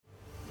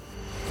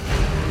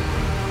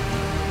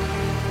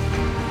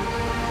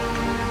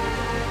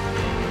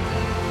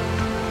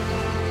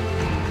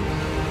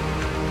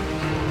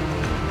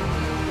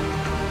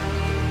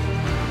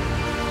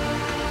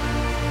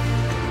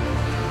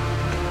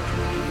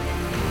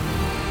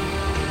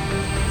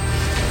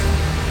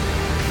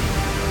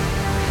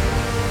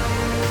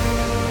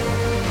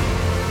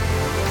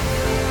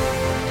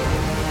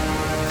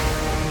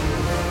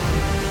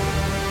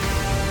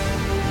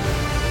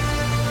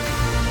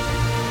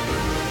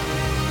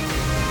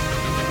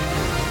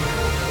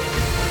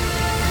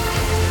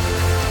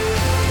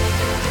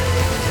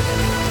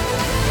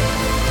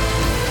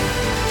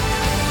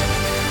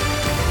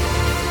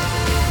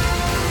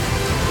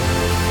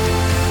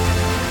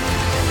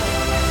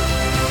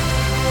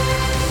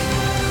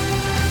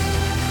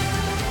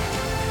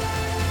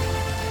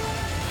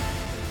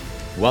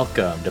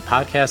Welcome to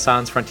Podcast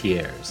Sans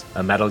Frontiers,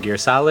 a Metal Gear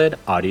Solid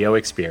audio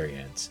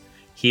experience.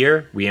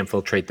 Here, we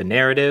infiltrate the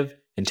narrative,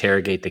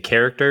 interrogate the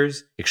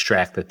characters,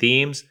 extract the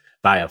themes,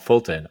 via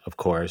Fulton, of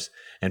course,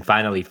 and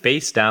finally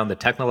face down the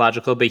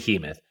technological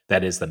behemoth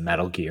that is the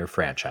Metal Gear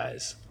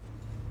franchise.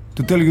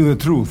 To tell you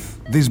the truth,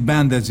 these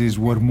bandages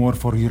were more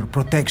for your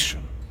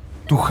protection,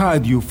 to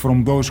hide you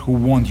from those who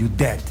want you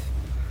dead.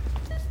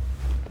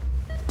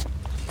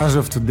 As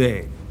of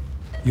today,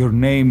 your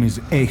name is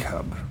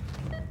Ahab.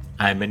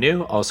 I'm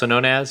Manu, also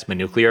known as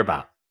Manuclear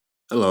Bomb.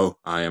 Hello,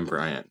 I am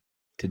Brian.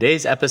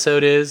 Today's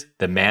episode is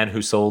The Man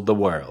Who Sold the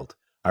World,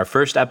 our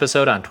first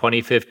episode on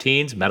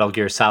 2015's Metal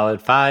Gear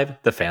Solid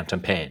 5, The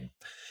Phantom Pain.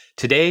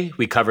 Today,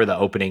 we cover the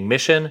opening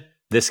mission,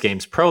 this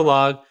game's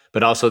prologue,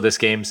 but also this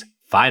game's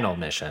final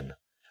mission.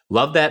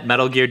 Love that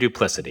Metal Gear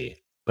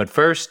duplicity. But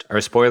first, our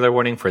spoiler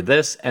warning for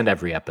this and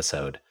every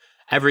episode.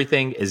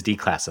 Everything is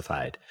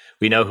declassified.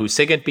 We know who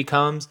Sigint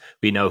becomes,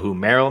 we know who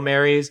Meryl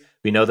marries,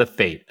 we know the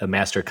fate of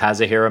Master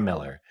Kazuhira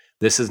Miller.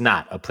 This is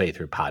not a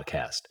playthrough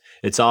podcast.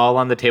 It's all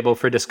on the table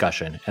for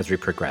discussion as we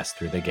progress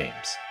through the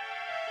games.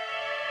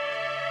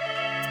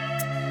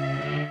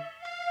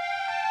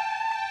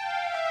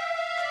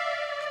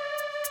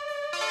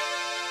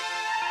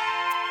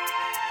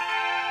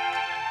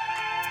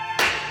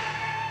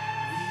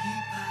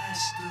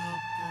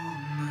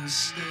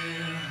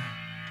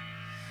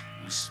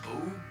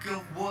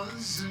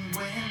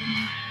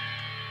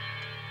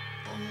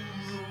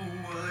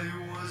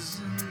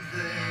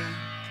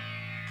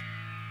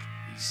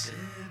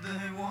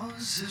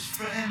 His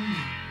friend,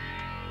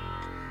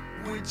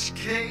 which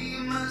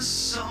came as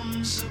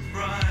some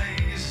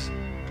surprise.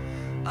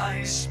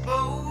 I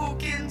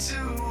spoke into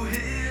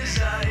his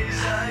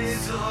eyes. I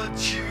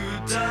thought you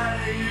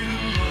died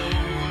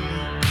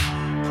alone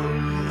a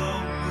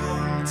long,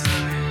 long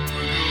time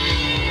ago.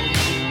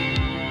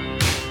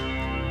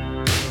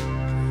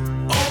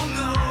 Oh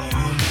no,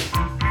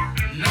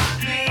 not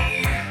me.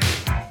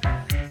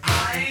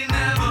 I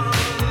never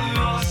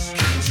lost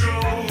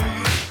control.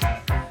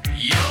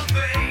 Your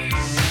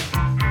face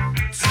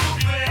to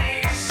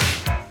face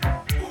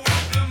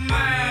with the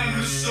man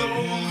who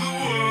sold the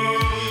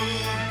world.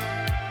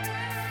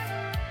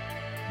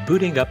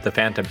 Booting up the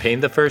Phantom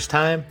Pain the first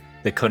time,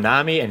 the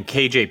Konami and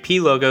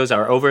KJP logos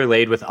are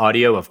overlaid with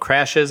audio of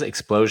crashes,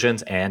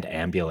 explosions, and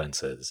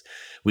ambulances.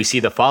 We see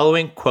the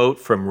following quote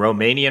from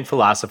Romanian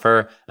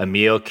philosopher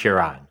Emil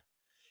Cioran.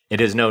 "It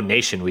is no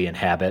nation we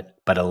inhabit,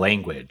 but a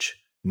language.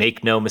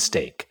 Make no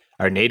mistake,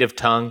 our native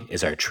tongue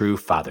is our true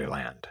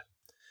fatherland."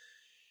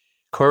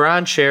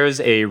 Cioran shares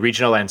a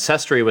regional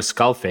ancestry with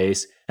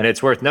Skullface, and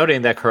it's worth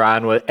noting that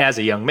Cioran, as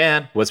a young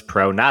man, was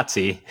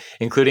pro-Nazi,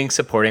 including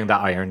supporting the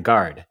Iron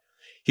Guard.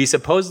 He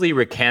supposedly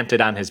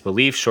recanted on his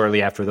beliefs shortly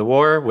after the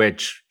war,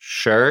 which,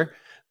 sure,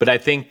 but I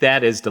think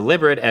that is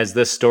deliberate as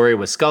this story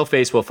with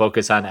Skullface will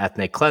focus on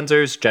ethnic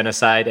cleansers,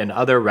 genocide, and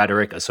other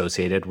rhetoric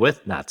associated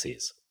with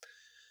Nazis.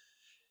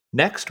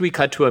 Next, we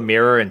cut to a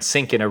mirror and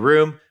sink in a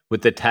room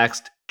with the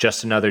text,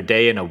 "Just another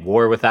day in a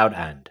war without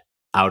end.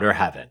 Outer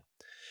heaven."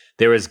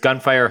 There is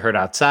gunfire heard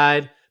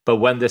outside, but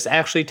when this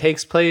actually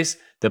takes place,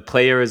 the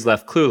player is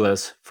left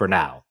clueless for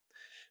now.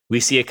 We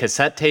see a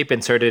cassette tape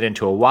inserted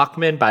into a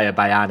Walkman by a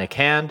bionic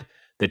hand.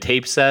 The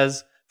tape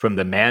says, "From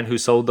the Man Who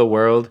Sold the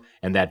World,"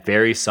 and that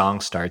very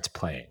song starts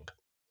playing.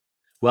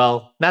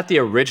 Well, not the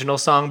original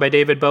song by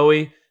David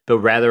Bowie, but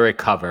rather a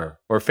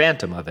cover, or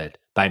phantom of it,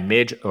 by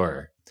Midge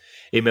Ure,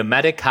 a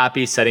mimetic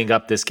copy setting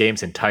up this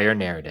game's entire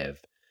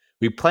narrative.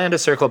 We plan to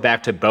circle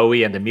back to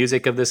Bowie and the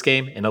music of this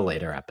game in a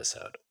later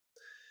episode.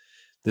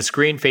 The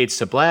screen fades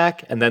to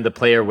black, and then the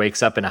player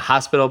wakes up in a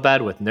hospital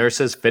bed with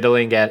nurses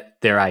fiddling at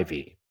their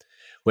IV.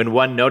 When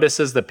one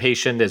notices the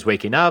patient is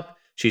waking up,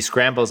 she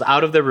scrambles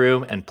out of the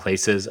room and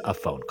places a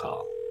phone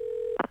call.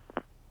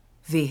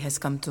 V has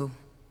come to.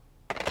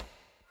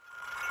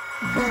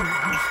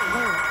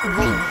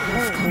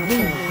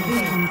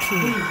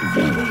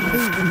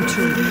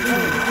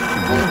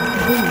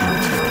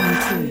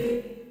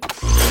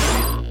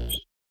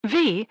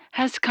 V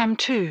has come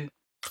to.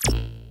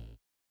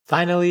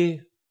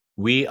 Finally,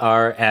 we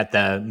are at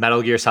the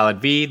Metal Gear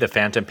Solid V, the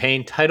Phantom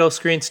Pain title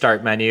screen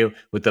start menu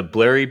with the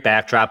blurry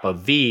backdrop of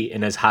V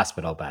in his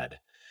hospital bed.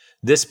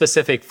 This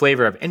specific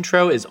flavor of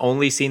intro is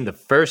only seen the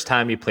first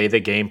time you play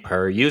the game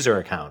per user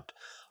account.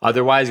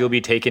 Otherwise, you'll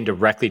be taken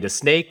directly to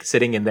Snake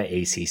sitting in the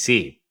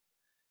ACC.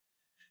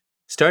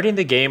 Starting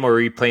the game or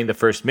replaying the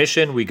first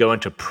mission, we go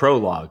into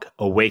Prologue,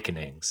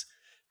 Awakenings.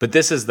 But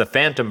this is the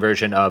Phantom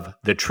version of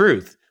The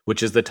Truth,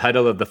 which is the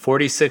title of the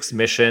 46th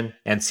mission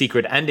and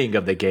secret ending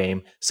of the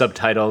game,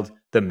 subtitled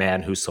The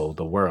Man Who Sold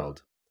the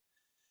World.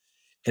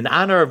 In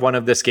honor of one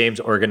of this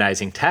game's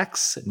organizing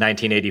texts,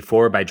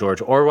 1984 by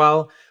George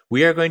Orwell,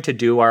 we are going to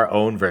do our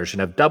own version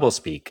of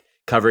Doublespeak,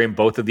 covering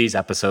both of these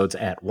episodes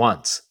at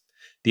once.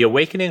 The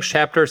Awakenings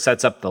chapter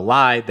sets up the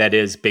lie that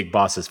is Big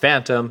Boss's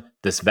Phantom,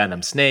 this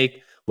Venom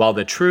Snake, while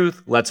The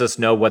Truth lets us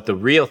know what the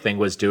real thing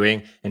was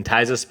doing and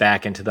ties us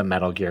back into the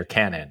Metal Gear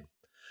canon.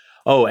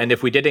 Oh, and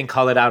if we didn't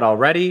call it out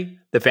already,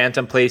 the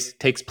Phantom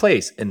takes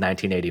place in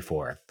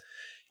 1984.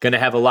 Going to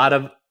have a lot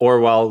of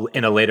Orwell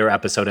in a later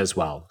episode as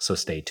well, so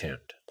stay tuned.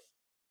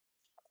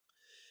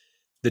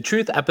 The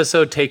Truth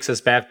episode takes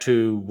us back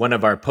to one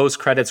of our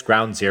post-credits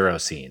Ground Zero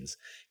scenes.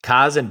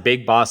 Kaz and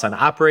Big Boss on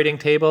operating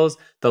tables,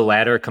 the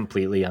latter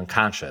completely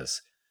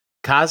unconscious.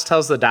 Kaz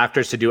tells the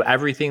doctors to do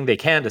everything they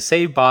can to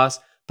save Boss,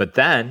 but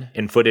then,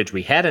 in footage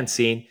we hadn't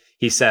seen,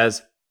 he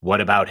says, "What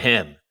about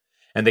him?"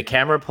 And the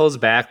camera pulls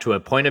back to a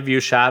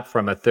point-of-view shot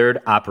from a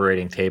third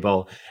operating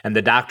table, and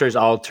the doctors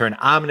all turn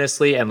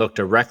ominously and look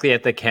directly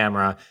at the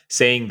camera,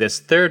 saying this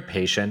third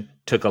patient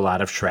took a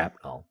lot of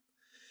shrapnel.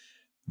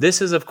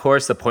 This is, of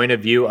course, the point of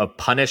view of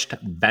punished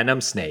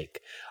Venom Snake,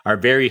 our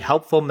very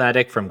helpful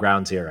medic from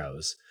Ground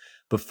Zeroes.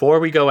 Before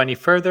we go any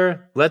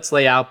further, let's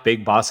lay out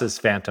Big Boss's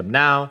Phantom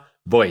now,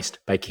 voiced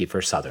by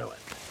Kiefer Sutherland.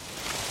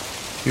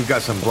 You've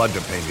got some blood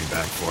to pay me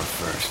back for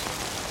first.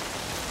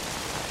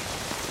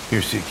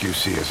 Your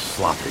CQC is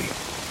sloppy.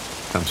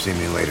 Come see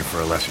me later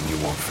for a lesson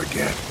you won't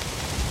forget.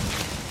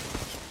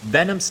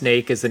 Venom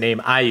Snake is the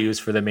name I use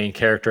for the main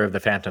character of the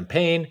Phantom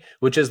Pain,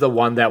 which is the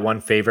one that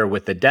won favor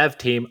with the dev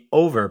team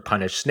over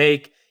Punished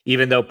Snake,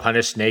 even though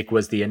Punished Snake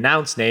was the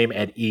announced name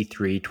at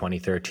E3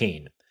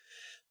 2013.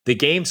 The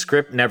game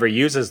script never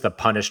uses the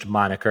Punished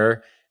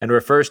moniker and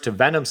refers to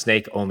Venom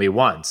Snake only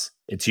once.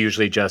 It's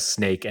usually just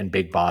Snake and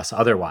Big Boss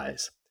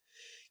otherwise.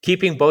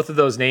 Keeping both of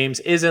those names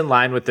is in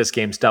line with this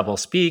game's double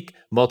speak,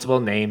 multiple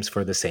names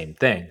for the same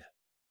thing.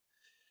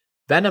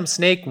 Venom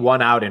Snake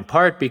won out in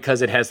part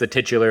because it has the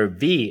titular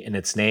V in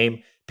its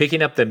name,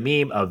 picking up the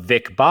meme of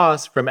Vic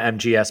Boss from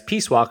MGS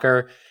Peace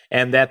Walker,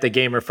 and that the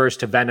game refers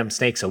to Venom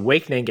Snake's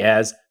awakening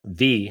as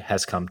V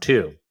has come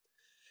too.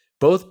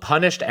 Both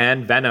Punished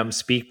and Venom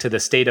speak to the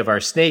state of our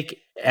Snake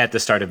at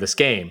the start of this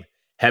game,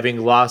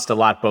 having lost a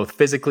lot both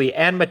physically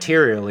and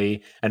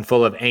materially, and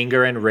full of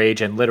anger and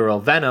rage and literal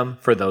venom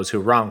for those who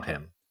wronged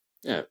him.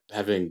 Yeah,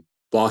 having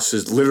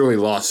literally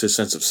lost his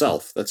sense of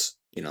self. That's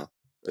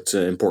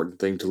an important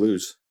thing to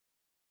lose.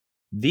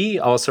 V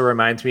also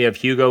reminds me of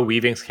Hugo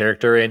Weaving's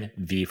character in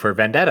V for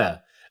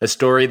Vendetta, a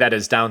story that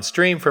is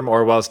downstream from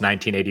Orwell's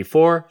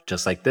 1984,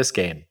 just like this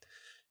game.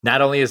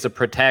 Not only is the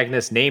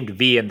protagonist named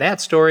V in that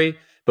story,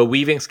 but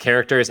Weaving's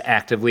character is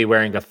actively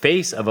wearing a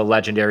face of a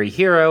legendary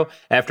hero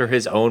after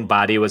his own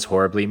body was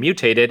horribly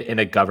mutated in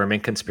a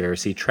government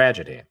conspiracy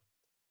tragedy.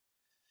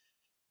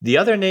 The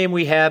other name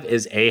we have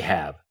is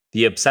Ahab,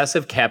 the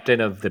obsessive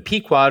captain of the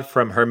Pequod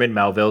from Herman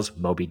Melville's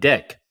Moby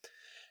Dick.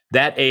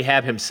 That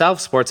Ahab himself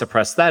sports a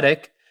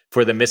prosthetic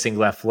for the missing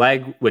left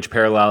leg, which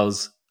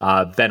parallels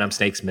Venom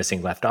Snake's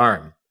missing left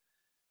arm.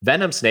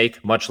 Venom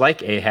Snake, much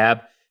like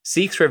Ahab,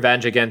 seeks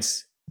revenge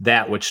against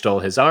that which stole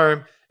his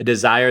arm, a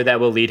desire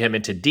that will lead him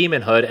into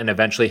demonhood and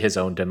eventually his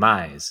own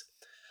demise.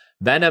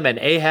 Venom and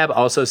Ahab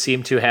also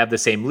seem to have the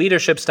same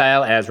leadership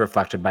style as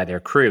reflected by their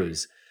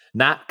crews.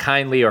 Not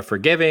kindly or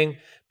forgiving,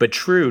 but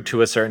true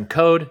to a certain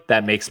code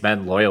that makes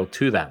men loyal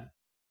to them.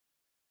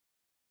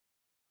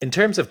 In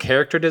terms of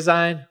character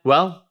design,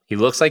 well, he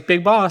looks like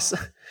Big Boss.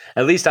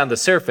 At least on the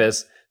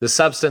surface, the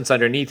substance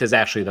underneath is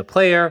actually the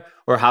player,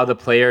 or how the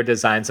player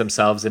designs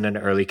themselves in an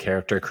early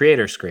character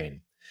creator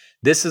screen.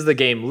 This is the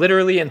game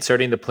literally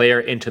inserting the player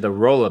into the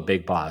role of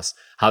Big Boss,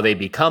 how they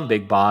become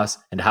Big Boss,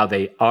 and how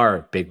they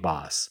are Big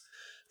Boss.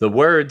 The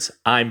words,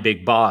 "I'm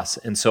Big Boss,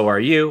 and so are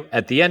you,"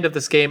 at the end of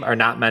this game are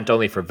not meant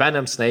only for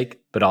Venom Snake,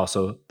 but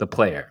also the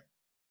player.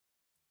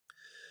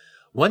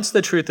 Once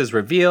the truth is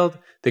revealed,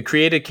 the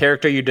created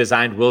character you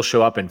designed will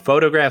show up in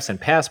photographs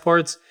and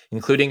passports,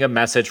 including a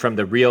message from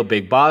the real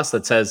Big Boss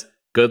that says,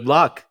 "Good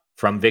luck,"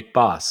 from Vic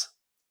Boss.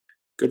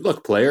 Good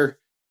luck, player.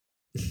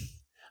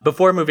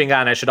 Before moving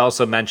on, I should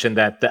also mention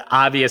that the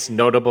obvious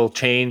notable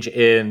change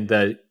in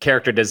the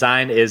character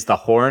design is the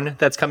horn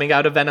that's coming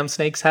out of Venom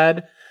Snake's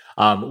head,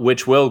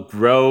 which will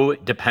grow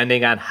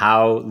depending on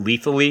how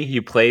lethally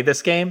you play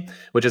this game,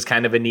 which is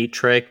kind of a neat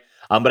trick.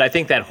 But I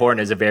think that horn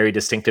is a very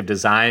distinctive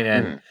design,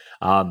 and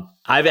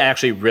I've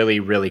actually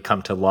really, really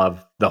come to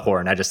love the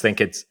horn. I just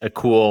think it's a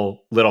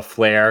cool little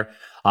flair.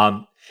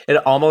 It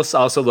almost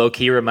also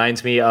low-key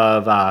reminds me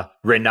of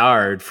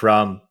Renard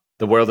from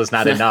The World Is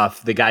Not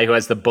Enough, the guy who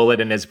has the bullet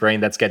in his brain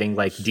that's getting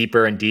like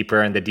deeper and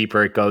deeper, and the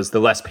deeper it goes, the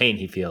less pain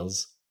he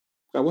feels.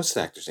 Oh, what's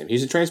the actor's name?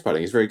 He's in Trainspotting.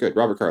 He's very good.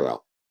 Robert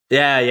Carlyle.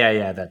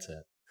 Yeah, that's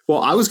it.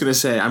 Well, I was going to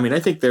say, I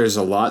think there's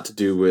a lot to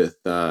do with,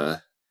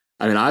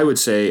 I would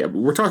say,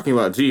 we're talking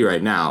about V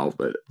right now,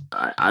 but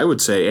I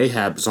would say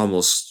Ahab is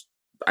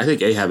I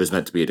think Ahab is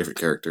meant to be a different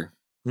character.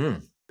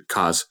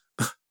 Kaz.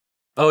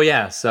 Oh,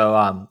 yeah.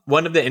 So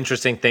one of the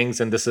interesting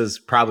things, and this is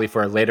probably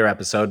for a later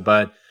episode,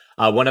 but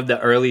one of the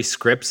early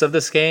scripts of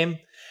this game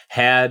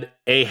had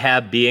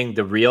Ahab being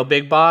the real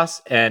Big Boss,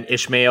 and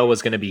Ishmael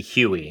was going to be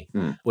Huey,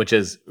 which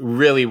is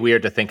really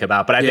weird to think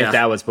about. But I think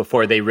that was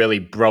before they really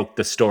broke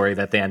the story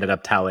that they ended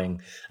up telling.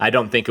 I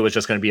don't think it was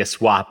just going to be a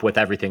swap with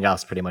everything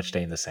else pretty much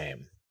staying the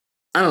same.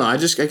 I don't know.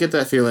 I get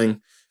that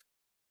feeling.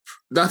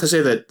 Not to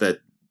say that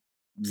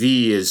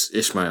V is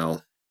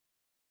Ishmael,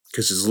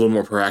 because it's a little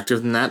more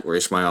proactive than that, where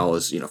Ishmael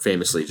is,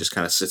 famously just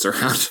kind of sits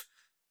around.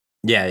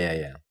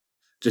 Yeah.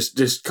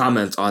 just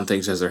comments on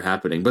things as they're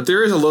happening. But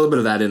there is a little bit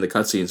of that in the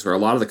cutscenes, where a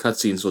lot of the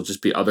cutscenes will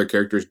just be other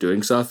characters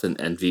doing stuff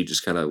and V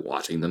just kind of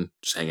watching them,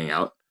 just hanging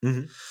out.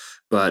 Mhm.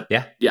 But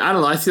Yeah. I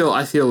don't know.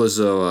 I feel as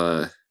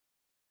though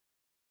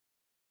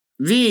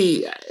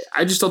V.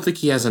 I just don't think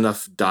he has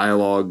enough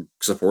dialogue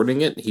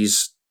supporting it.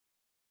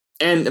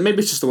 And maybe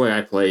it's just the way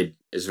I played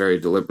is very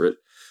deliberate.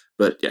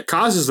 But yeah,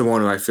 Kaz is the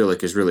one who I feel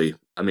like is really.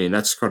 I mean,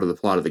 that's part of the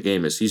plot of the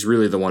game. Is he's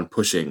really the one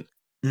pushing.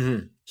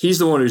 Mhm. He's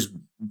the one who's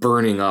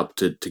burning up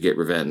to get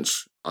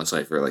revenge on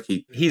Cypher. Like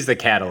He's the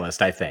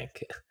catalyst, I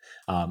think.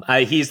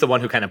 He's the one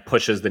who kind of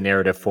pushes the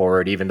narrative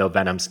forward, even though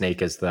Venom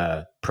Snake is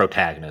the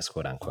protagonist,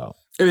 quote unquote.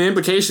 And the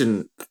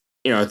implication,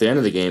 at the end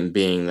of the game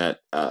being that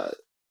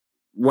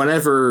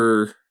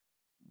whenever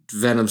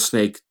Venom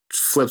Snake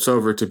flips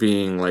over to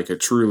being like a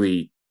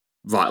truly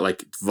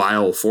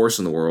vile force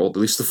in the world,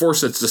 at least the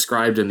force that's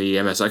described in the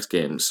MSX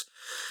games,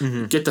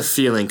 get the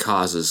feeling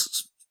Kaz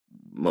is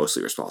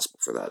mostly responsible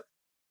for that.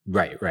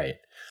 Right.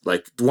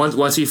 Like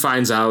once he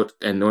finds out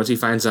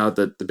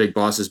that the big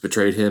boss has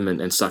betrayed him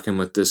and stuck him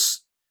with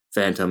this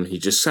phantom, he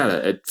just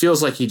it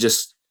feels like he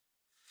just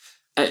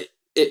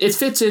it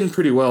fits in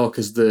pretty well,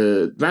 because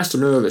the Master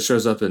Miller that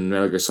shows up in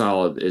Metal Gear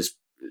Solid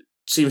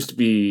seems to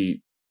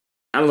be,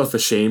 I don't know if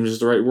ashamed is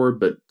the right word,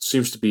 but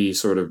seems to be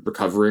sort of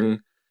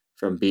recovering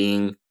from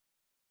being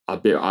a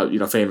bit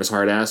famous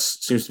hard ass.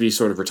 Seems to be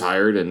sort of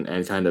retired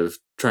and kind of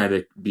trying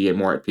to be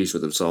more at peace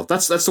with himself.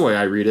 That's the way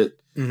I read it.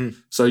 Mm-hmm.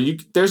 So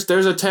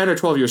there's a 10 or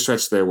 12 year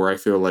stretch there where I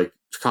feel like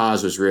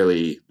Kaz was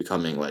really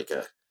becoming like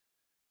a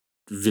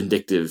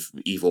vindictive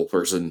evil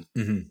person,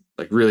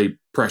 like really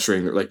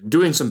pressuring, like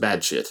doing some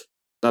bad shit,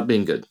 not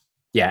being good.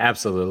 Yeah,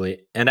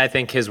 absolutely. And I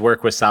think his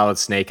work with Solid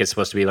Snake is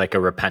supposed to be like a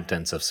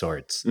repentance of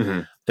sorts,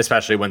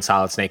 especially when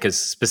Solid Snake is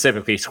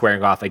specifically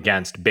squaring off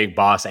against Big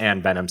Boss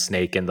and Venom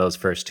Snake in those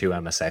first two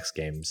MSX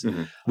games.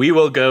 We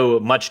will go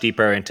much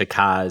deeper into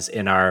Kaz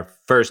in our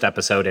first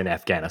episode in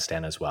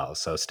Afghanistan as well,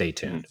 so stay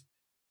tuned.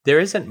 There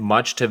isn't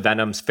much to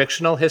Venom's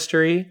fictional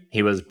history.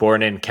 He was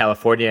born in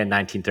California in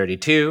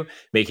 1932,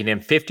 making him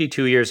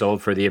 52 years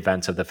old for the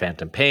events of the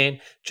Phantom Pain,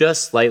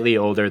 just slightly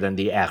older than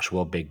the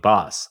actual Big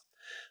Boss.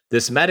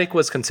 This medic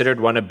was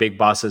considered one of Big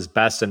Boss's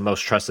best and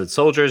most trusted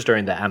soldiers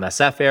during the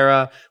MSF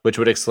era, which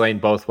would explain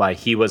both why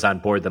he was on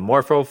board the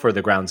Morpho for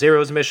the Ground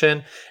Zeroes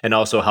mission and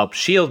also helped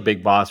shield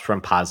Big Boss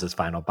from Paz's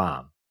final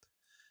bomb.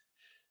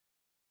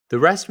 The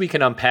rest we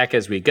can unpack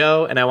as we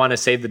go, and I want to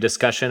save the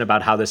discussion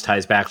about how this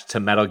ties back to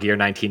Metal Gear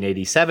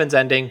 1987's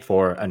ending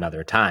for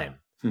another time.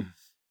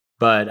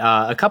 But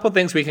a couple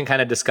things we can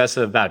kind of discuss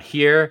about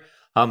here.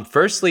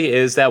 Firstly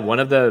is that one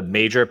of the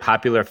major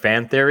popular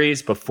fan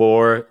theories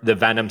before the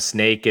Venom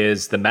Snake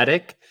is the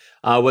medic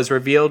was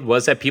revealed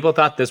was that people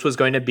thought this was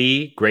going to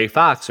be Gray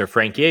Fox or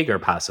Frank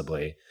Yeager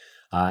possibly.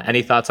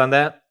 Any thoughts on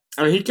that?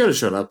 I mean, he could have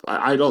shown up.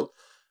 I don't.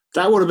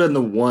 That would have been the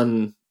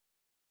one.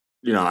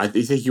 I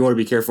think you want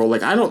to be careful.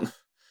 Like,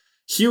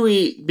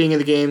 Huey being in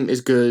the game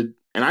is good,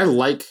 and I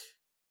like,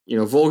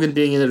 Volgan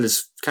being in it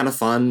is kind of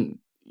fun.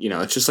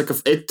 It's just like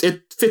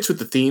it fits with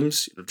the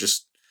themes.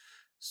 Just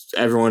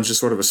everyone's just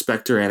sort of a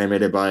specter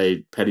animated by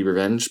petty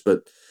revenge.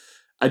 But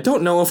I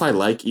don't know if I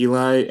like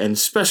Eli, and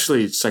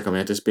especially Psycho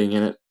Mantis being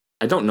in it.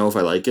 I don't know if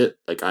I like it.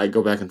 Like, I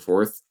go back and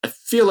forth. I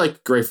feel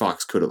like Gray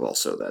Fox could have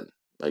also then.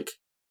 Like,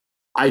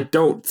 I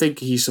don't think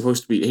he's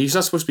supposed to be. He's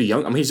not supposed to be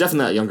young. I mean, he's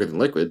definitely not younger than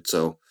Liquid,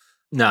 so.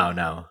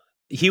 No.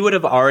 He would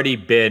have already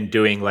been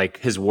doing like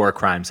his war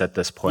crimes at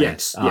this point.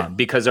 Yes, yeah.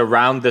 Because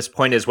around this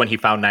point is when he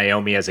found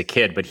Naomi as a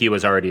kid, but he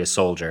was already a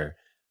soldier.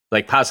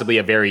 Like possibly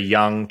a very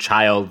young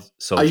child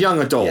soldier. A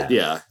young adult,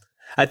 yeah.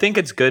 I think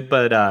it's good,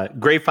 but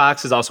Gray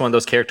Fox is also one of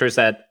those characters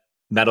that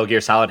Metal Gear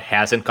Solid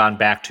hasn't gone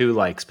back to,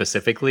 like,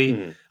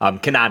 specifically.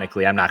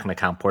 Canonically, I'm not going to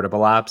count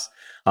Portable Ops.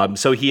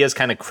 So he has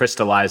kind of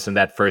crystallized in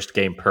that first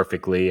game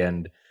perfectly,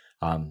 and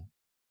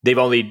they've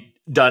only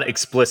done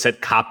explicit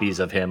copies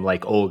of him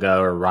like Olga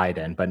or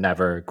Raiden, but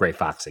never Gray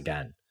Fox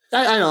again.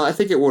 I know. I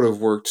think it would have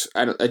worked.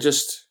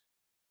 Because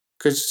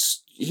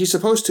he's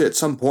supposed to at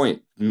some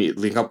point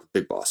link up with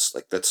Big Boss.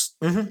 Like that's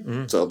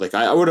so. Like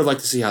I would have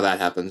liked to see how that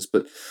happens,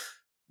 but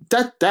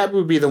that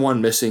would be the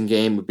one missing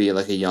game. Would be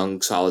like a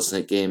young Solid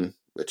Snake game,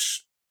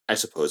 which I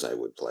suppose I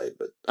would play.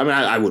 But I mean,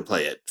 I would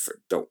play it.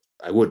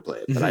 I would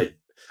play it, but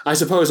I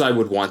suppose I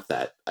would want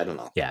that. I don't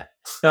know. Yeah.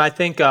 No, I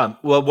think,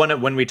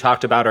 when we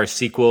talked about our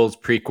sequels,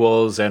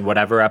 prequels, and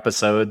whatever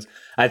episodes,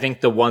 I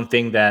think the one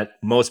thing that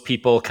most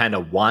people kind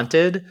of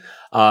wanted,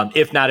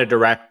 if not a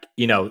direct,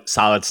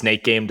 Solid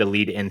Snake game to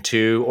lead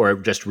into or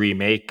just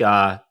remake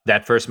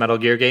that first Metal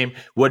Gear game,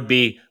 would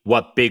be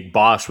what Big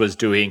Boss was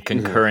doing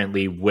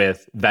concurrently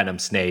with Venom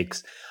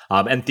Snakes.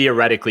 And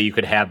theoretically, you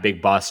could have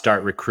Big Boss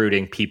start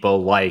recruiting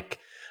people like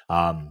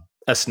a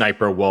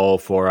Sniper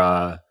Wolf or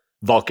a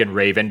Vulcan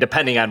Raven,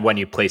 depending on when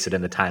you place it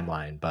in the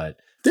timeline. But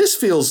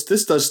if he looks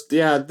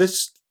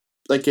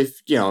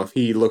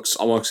he's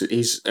almost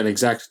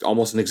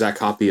an exact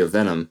copy of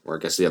Venom, or I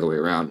guess the other way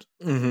around.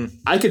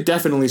 I could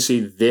definitely see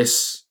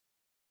this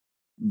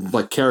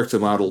like character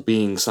model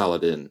being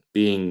Saladin,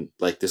 being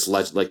like this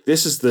legend. Like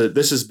this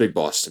is Big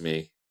Boss to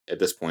me at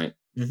this point.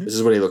 This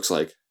is what he looks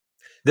like.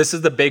 This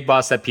is the big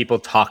boss that people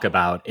talk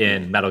about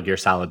in Metal Gear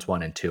Solids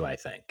 1 and 2, I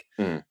think.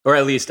 Or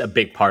at least a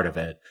big part of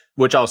it,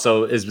 which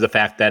also is the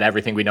fact that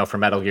everything we know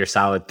from Metal Gear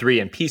Solid 3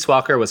 and Peace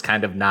Walker was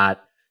kind of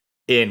not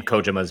in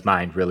Kojima's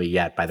mind really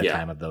yet by the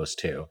time of those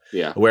two.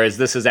 Yeah. Whereas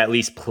this is at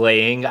least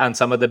playing on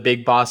some of the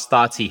big boss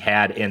thoughts he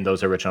had in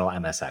those original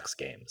MSX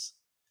games.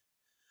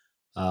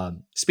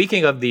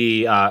 Speaking of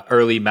the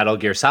early Metal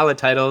Gear Solid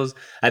titles,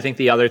 I think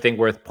the other thing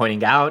worth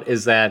pointing out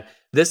is that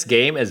this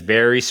game is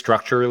very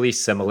structurally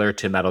similar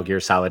to Metal Gear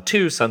Solid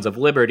 2, Sons of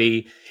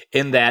Liberty,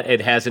 in that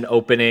it has an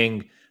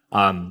opening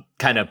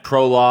kind of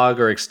prologue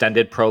or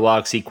extended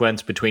prologue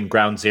sequence between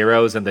Ground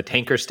Zeroes and the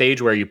tanker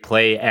stage where you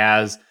play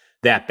as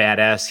that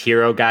badass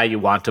hero guy you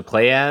want to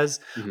play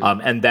as.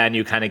 And then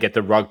you kind of get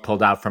the rug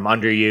pulled out from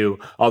under you,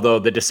 although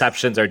the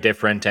deceptions are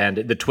different and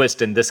the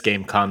twist in this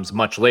game comes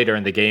much later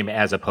in the game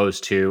as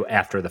opposed to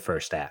after the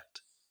first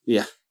act.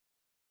 Yeah.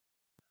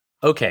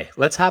 Okay,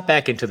 let's hop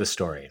back into the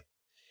story.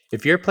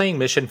 If you're playing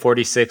Mission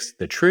 46,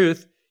 The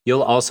Truth,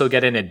 you'll also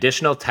get an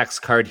additional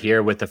text card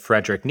here with the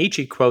Friedrich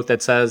Nietzsche quote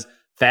that says,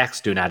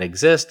 "Facts do not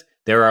exist,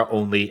 there are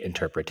only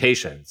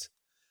interpretations."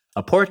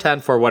 A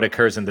portent for what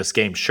occurs in this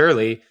game,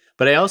 surely,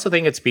 but I also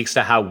think it speaks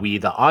to how we,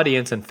 the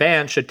audience and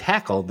fans, should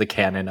tackle the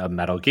canon of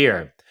Metal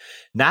Gear.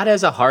 Not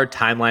as a hard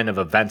timeline of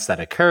events that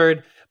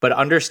occurred, but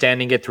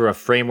understanding it through a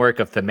framework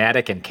of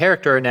thematic and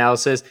character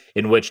analysis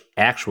in which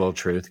actual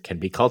truth can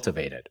be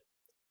cultivated.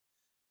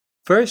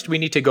 First, we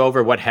need to go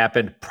over what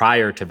happened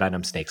prior to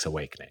Venom Snake's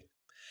awakening.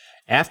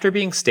 After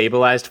being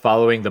stabilized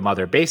following the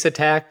Mother Base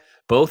attack,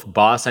 both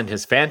Boss and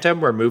his Phantom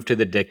were moved to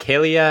the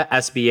Dhekelia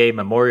SBA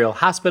Memorial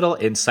Hospital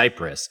in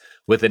Cyprus,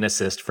 with an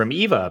assist from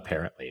Eva,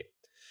 apparently.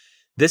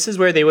 This is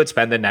where they would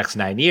spend the next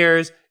 9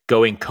 years,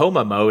 going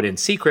coma mode in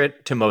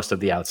secret to most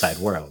of the outside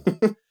world.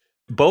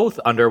 Both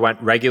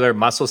underwent regular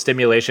muscle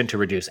stimulation to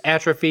reduce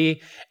atrophy,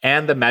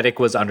 and the medic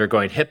was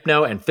undergoing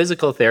hypno and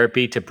physical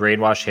therapy to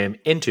brainwash him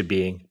into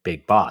being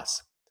Big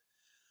Boss.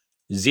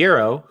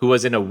 Zero, who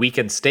was in a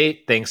weakened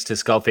state thanks to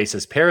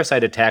Skullface's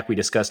parasite attack we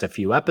discussed a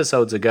few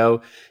episodes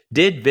ago,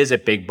 did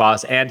visit Big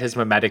Boss and his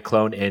mimetic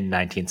clone in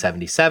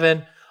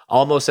 1977,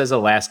 almost as a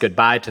last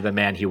goodbye to the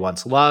man he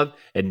once loved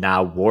and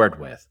now warred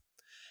with.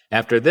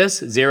 After this,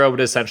 Zero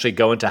would essentially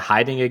go into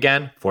hiding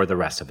again for the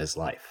rest of his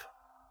life.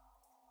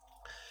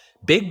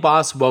 Big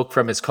Boss woke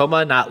from his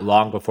coma not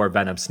long before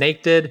Venom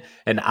Snake did,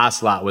 and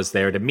Ocelot was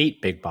there to meet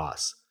Big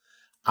Boss.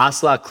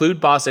 Ocelot clued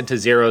Boss into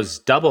Zero's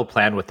double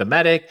plan with the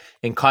medic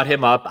and caught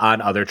him up on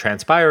other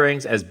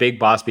transpirings as Big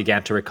Boss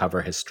began to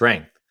recover his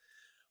strength.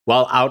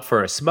 While out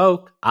for a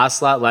smoke,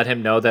 Ocelot let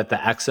him know that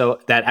that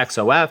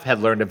XOF had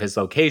learned of his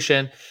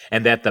location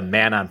and that the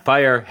Man on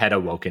Fire had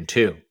awoken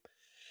too.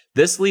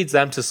 This leads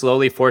them to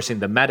slowly forcing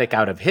the medic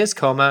out of his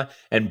coma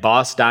and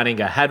Boss donning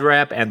a head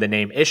wrap and the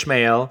name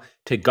Ishmael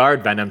to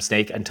guard Venom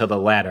Snake until the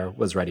latter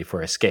was ready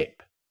for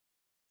escape.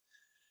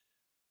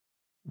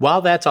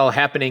 While that's all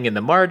happening in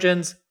the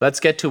margins, let's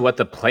get to what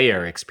the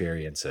player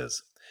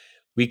experiences.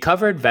 We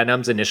covered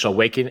Venom's initial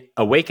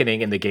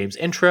awakening in the game's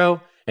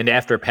intro, and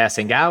after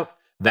passing out,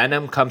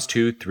 Venom comes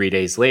to 3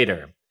 days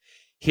later.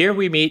 Here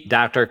we meet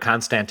Dr.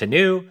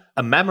 Konstantinou,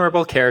 a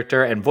memorable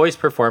character and voice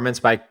performance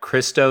by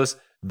Christos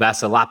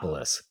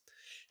Vasilopoulos.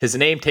 His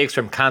name takes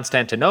from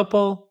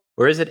Constantinople,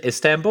 or is it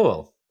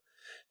Istanbul?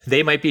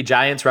 They might be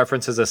Giants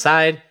references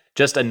aside,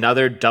 just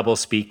another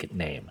double-speak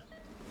name.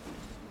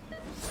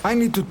 I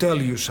need to tell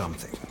you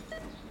something.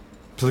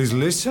 Please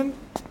listen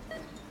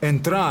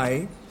and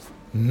try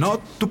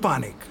not to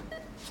panic.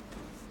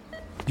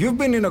 You've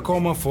been in a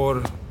coma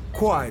for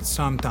quite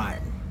some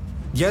time.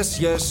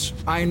 Yes,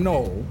 I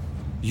know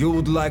you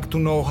would like to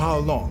know how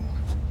long.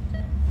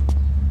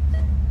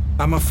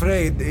 I'm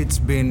afraid it's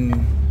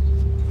been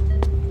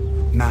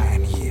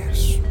 9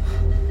 years.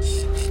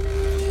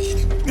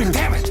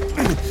 Damn it!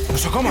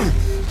 Nosocoma!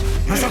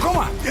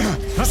 Nosocoma!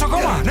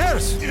 Nosocoma!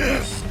 Nurse!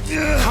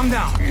 Calm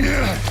down.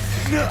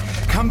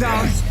 Calm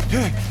down.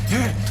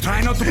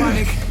 Try not to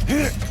panic.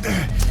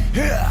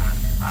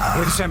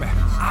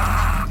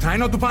 Try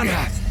not to panic.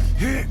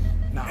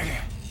 Now.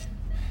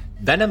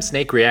 Venom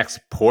Snake reacts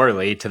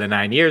poorly to the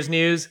 9 years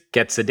news,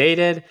 gets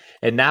sedated,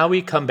 and now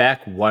we come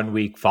back 1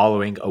 week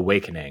following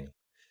awakening.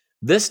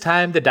 This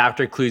time, the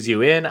doctor clues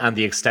you in on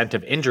the extent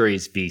of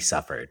injuries V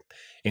suffered,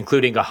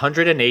 including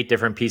 108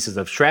 different pieces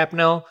of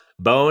shrapnel,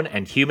 bone,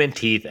 and human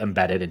teeth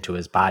embedded into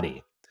his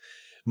body.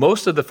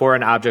 Most of the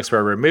foreign objects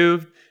were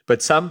removed,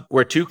 but some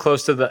were too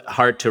close to the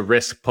heart to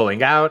risk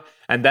pulling out,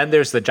 and then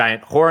there's the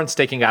giant horn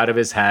sticking out of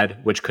his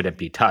head, which couldn't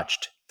be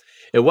touched.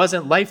 It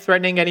wasn't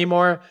life-threatening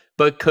anymore,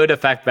 but could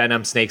affect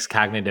Venom Snake's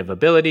cognitive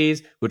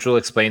abilities, which will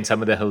explain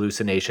some of the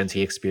hallucinations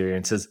he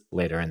experiences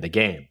later in the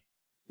game.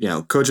 You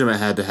know, Kojima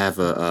had to have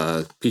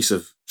a piece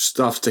of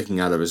stuff sticking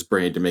out of his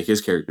brain to make his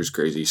characters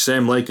crazy.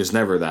 Sam Lake is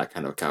never that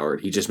kind of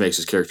coward. He just makes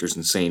his characters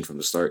insane from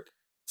the start.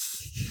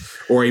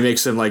 Or he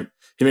makes him like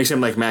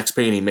Max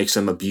Payne. He makes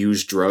him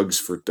abuse drugs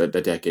for a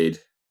decade.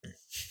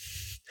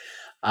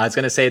 I was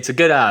going to say it's a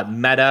good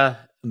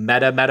meta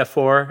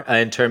metaphor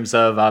in terms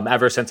of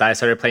ever since I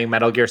started playing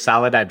Metal Gear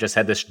Solid, I've just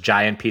had this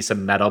giant piece of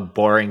metal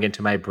boring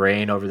into my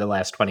brain over the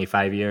last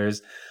 25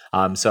 years.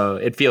 So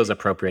it feels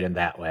appropriate in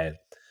that way.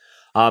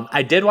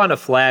 I did want to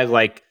flag,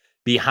 like,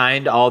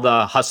 behind all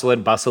the hustle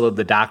and bustle of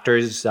the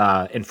doctors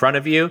in front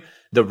of you,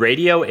 the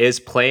radio is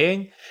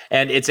playing,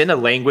 and it's in a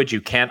language you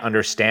can't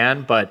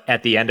understand. But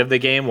at the end of the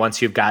game,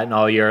 once you've gotten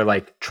all your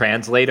like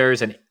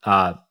translators and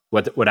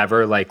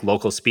whatever like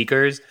local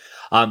speakers,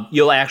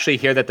 you'll actually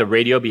hear that the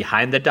radio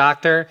behind the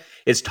doctor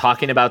is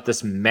talking about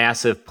this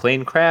massive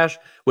plane crash,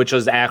 which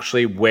was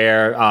actually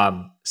where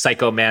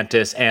Psycho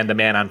Mantis and the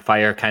Man on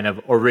Fire kind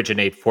of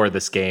originate for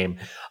this game.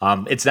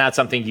 It's not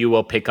something you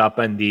will pick up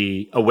in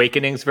the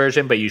Awakenings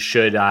version, but you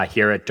should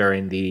hear it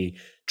during the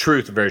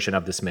Truth version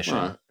of this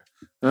mission.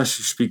 Unless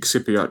you speak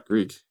Cypriot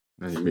Greek,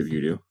 maybe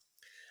you do.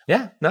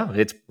 Yeah, no,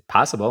 it's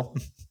possible.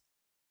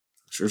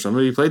 Sure,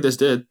 somebody who played this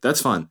did.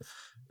 That's fun.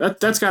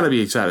 That's got to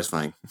be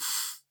satisfying.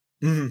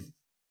 Mm-hmm.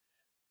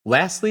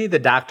 Lastly, the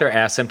doctor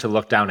asks him to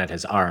look down at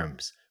his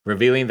arms,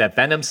 revealing that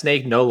Venom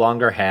Snake no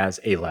longer has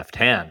a left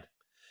hand.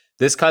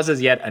 This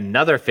causes yet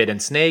another fit in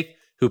Snake,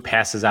 who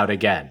passes out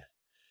again.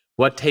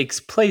 What takes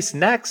place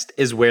next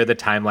is where the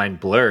timeline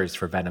blurs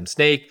for Venom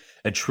Snake,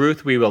 a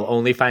truth we will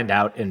only find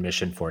out in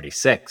Mission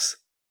 46.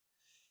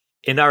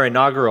 In our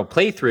inaugural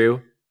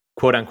playthrough,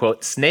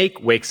 quote-unquote, Snake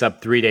wakes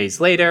up 3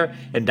 days later,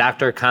 and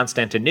Dr.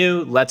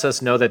 Constantinu lets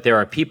us know that there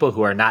are people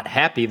who are not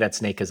happy that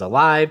Snake is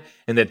alive,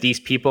 and that these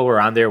people were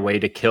on their way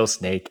to kill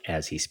Snake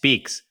as he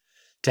speaks.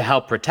 To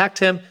help protect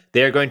him,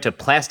 they are going to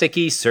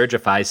plasticky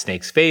surgify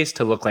Snake's face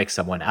to look like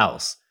someone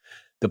else.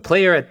 The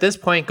player at this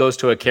point goes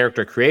to a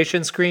character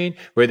creation screen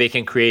where they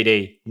can create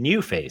a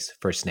new face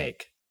for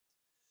Snake.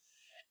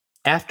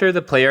 After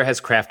the player has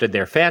crafted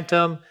their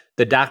phantom,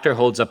 the doctor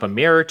holds up a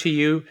mirror to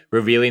you,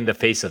 revealing the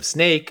face of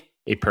Snake,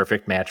 a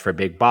perfect match for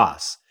Big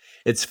Boss.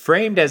 It's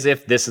framed as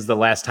if this is the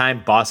last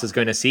time Boss is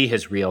going to see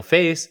his real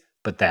face,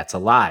 but that's a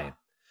lie.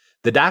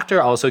 The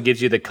doctor also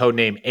gives you the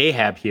codename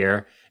Ahab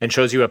here and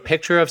shows you a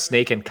picture of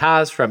Snake and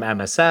Kaz from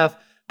MSF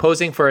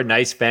posing for a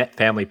nice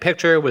family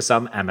picture with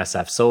some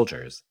MSF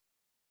soldiers.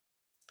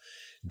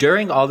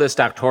 During all this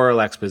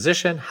doctoral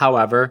exposition,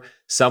 however,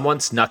 someone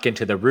snuck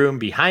into the room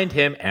behind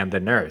him and the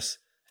nurse.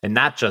 And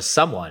not just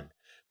someone,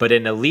 but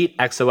an elite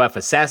XOF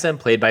assassin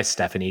played by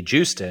Stephanie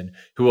Justin,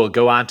 who will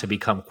go on to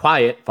become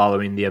quiet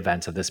following the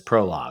events of this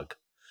prologue.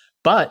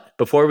 But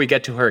before we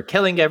get to her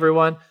killing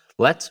everyone,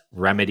 let's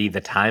remedy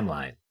the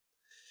timeline.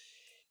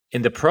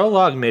 In the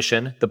prologue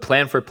mission, the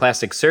plan for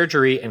plastic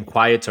surgery and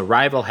Quiet's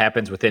arrival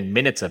happens within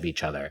minutes of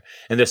each other,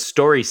 and the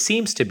story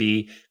seems to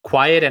be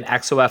Quiet and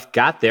XOF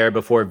got there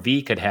before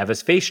V could have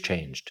his face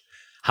changed.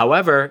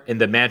 However, in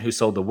the Man Who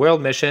Sold the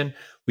World mission,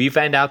 we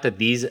find out that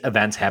these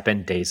events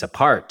happen days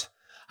apart.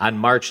 On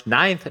March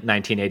 9th,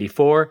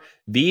 1984,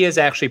 V is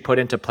actually put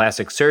into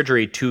plastic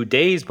surgery 2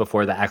 days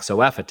before the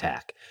XOF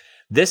attack.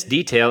 This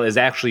detail is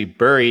actually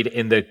buried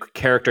in the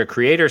character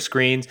creator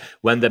screens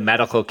when the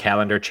medical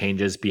calendar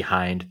changes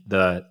behind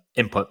the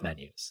input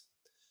menus.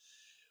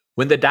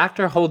 When the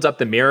doctor holds up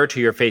the mirror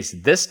to your face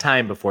this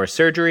time before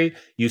surgery,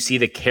 you see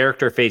the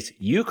character face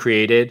you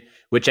created,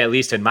 which at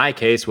least in my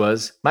case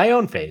was my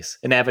own face,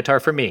 an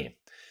avatar for me.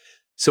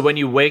 So when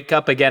you wake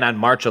up again on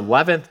March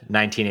 11th,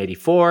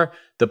 1984,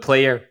 the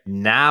player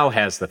now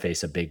has the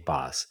face of Big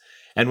Boss.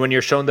 And when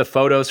you're shown the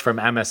photos from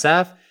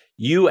MSF,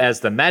 you as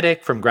the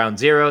medic from Ground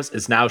Zeroes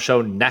is now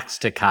shown next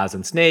to Kaz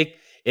and Snake,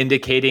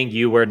 indicating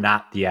you were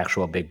not the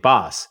actual Big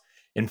Boss.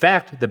 In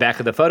fact, the back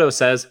of the photo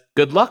says,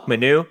 "Good luck,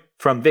 Manu,"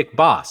 from Vic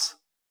Boss.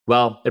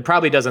 Well, it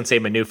probably doesn't say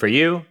Manu for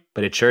you,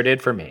 but it sure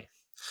did for me.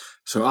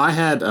 So I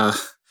had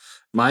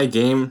my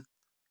game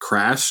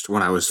crashed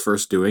when I was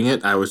first doing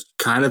it. I was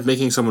kind of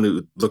making someone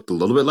who looked a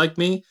little bit like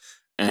me,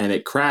 and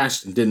it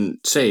crashed and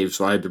didn't save,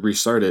 so I had to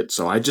restart it.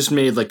 So I just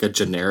made like a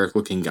generic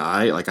looking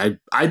guy. Like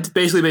I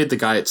basically made the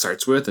guy it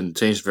starts with and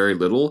changed very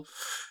little.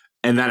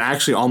 And that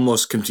actually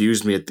almost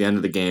confused me at the end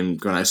of the game.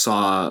 When I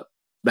saw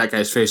that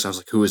guy's face, I was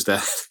like, who is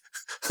that?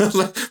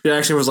 The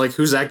action was like,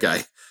 who's that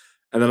guy?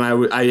 And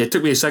then it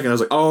took me a second. I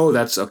was like, oh,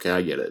 that's okay.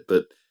 I get it.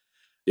 But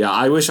yeah,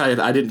 I wish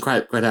I didn't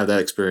quite have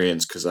that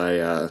experience because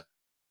I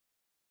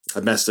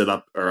messed it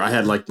up, or I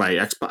had like my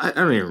Xbox. I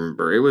don't even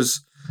remember.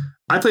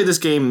 I played this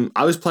game.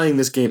 I was playing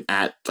this game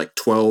at like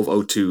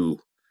 12:02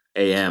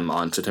 a.m.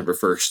 on September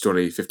 1st,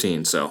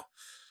 2015. So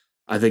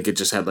I think it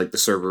just had like the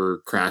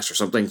server crash or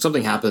something.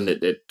 Something happened.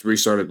 It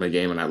restarted my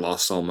game and I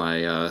lost all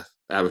my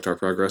avatar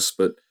progress.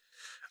 But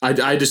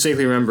I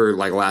distinctly remember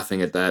like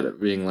laughing at that,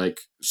 being like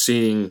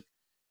seeing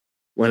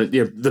when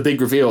the big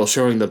reveal,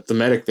 showing the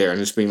medic there and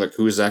just being like,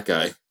 who is that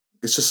guy?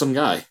 It's just some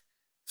guy.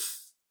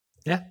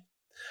 Yeah.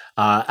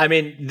 I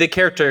mean, the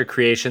character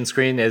creation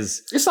screen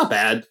it's not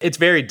bad. It's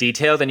very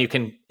detailed, and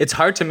it's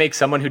hard to make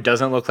someone who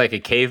doesn't look like a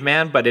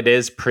caveman, but it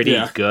is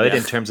pretty good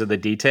in terms of the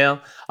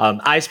detail.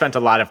 I spent a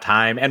lot of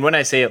time, and when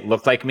I say it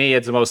looked like me,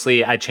 it's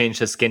mostly I changed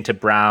his skin to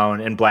brown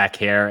and black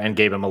hair and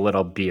gave him a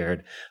little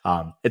beard.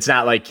 It's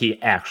not like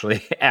he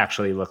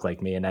actually looked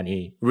like me in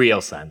any real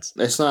sense.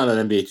 It's not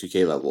an NBA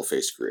 2K level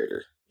face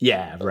creator.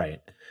 Yeah,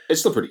 right. It's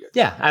still pretty good.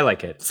 Yeah, I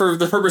like it. For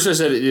the purposes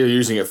that you're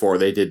using it for,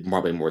 they did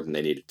probably more than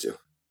they needed to.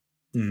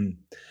 Mhm.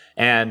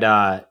 And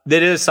that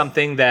is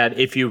something that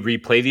if you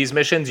replay these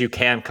missions, you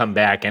can come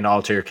back and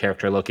alter your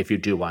character look if you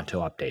do want to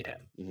update him.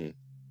 Mhm.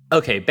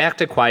 Okay, back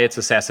to Quiet's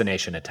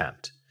assassination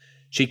attempt.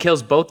 She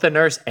kills both the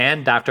nurse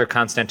and Dr.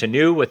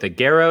 Constantinou with a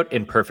garrote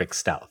in perfect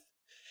stealth.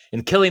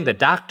 In killing the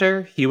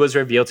doctor, he was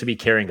revealed to be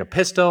carrying a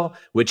pistol,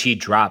 which he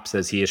drops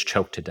as he is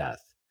choked to death.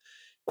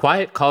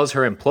 Quiet calls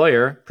her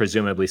employer,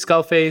 presumably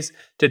Skullface,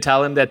 to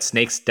tell him that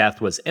Snake's death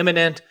was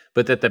imminent,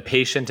 but that the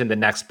patient in the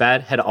next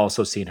bed had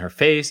also seen her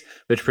face,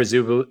 which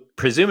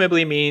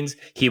presumably means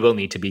he will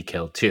need to be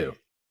killed too.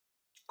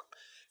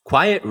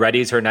 Quiet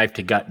readies her knife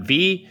to gut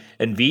V,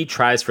 and V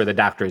tries for the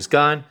doctor's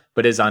gun,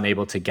 but is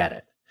unable to get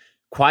it.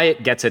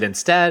 Quiet gets it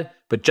instead,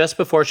 but just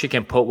before she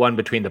can put one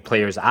between the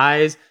player's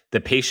eyes, the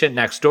patient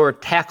next door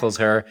tackles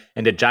her,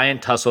 and a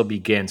giant tussle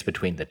begins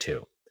between the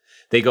two.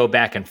 They go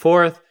back and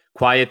forth,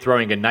 Quiet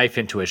throwing a knife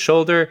into his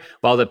shoulder,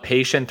 while the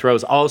patient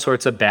throws all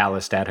sorts of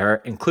ballast at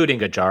her,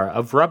 including a jar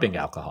of rubbing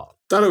alcohol.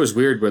 Thought it was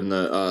weird when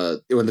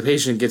the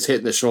patient gets hit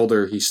in the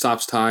shoulder, he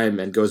stops time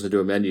and goes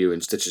into a menu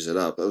and stitches it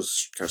up. That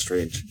was kind of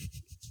strange.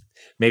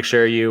 Make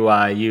sure you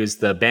use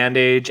the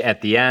bandage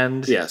at the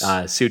end.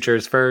 Yes.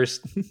 Sutures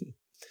first.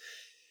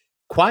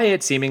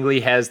 Quiet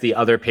seemingly has the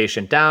other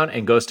patient down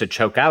and goes to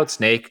choke out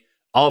Snake,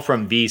 all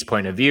from V's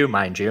point of view,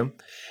 mind you,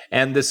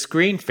 and the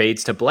screen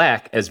fades to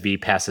black as V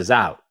passes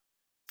out.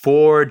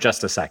 For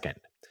just a second.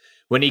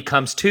 When he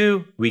comes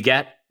to, we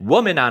get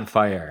Woman on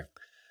Fire.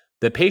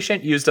 The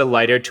patient used a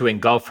lighter to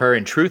engulf her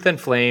in truth and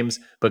flames,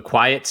 but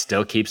Quiet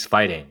still keeps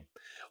fighting.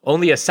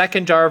 Only a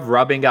second jar of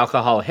rubbing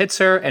alcohol hits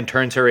her and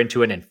turns her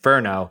into an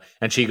inferno,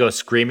 and she goes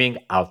screaming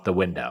out the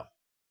window.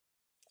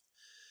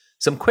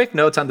 Some quick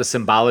notes on the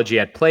symbology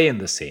at play in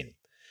this scene.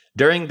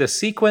 During the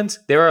sequence,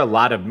 there are a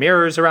lot of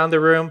mirrors around the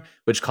room,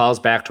 which calls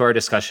back to our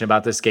discussion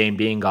about this game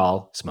being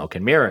all smoke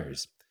and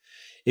mirrors.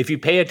 If you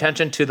pay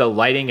attention to the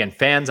lighting and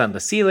fans on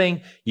the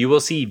ceiling, you will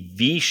see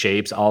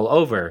V-shapes all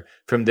over,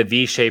 from the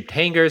V-shaped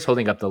hangers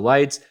holding up the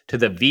lights to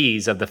the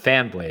V's of the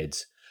fan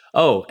blades.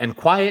 Oh, and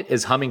Quiet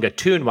is humming a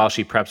tune while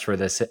she preps for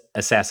this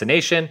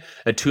assassination,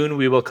 a tune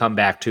we will come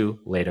back to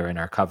later in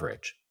our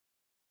coverage.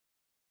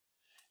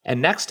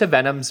 And next to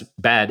Venom's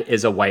bed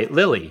is a white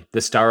lily,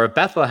 the Star of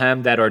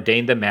Bethlehem that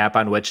ordained the map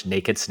on which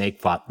Naked Snake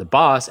fought the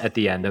boss at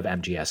the end of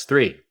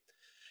MGS3.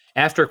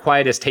 After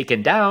Quiet is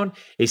taken down,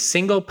 a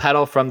single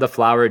petal from the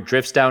flower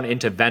drifts down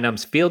into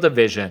Venom's field of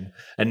vision,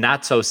 a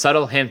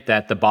not-so-subtle hint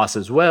that the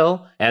boss's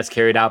will, as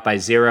carried out by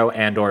Zero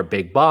and/or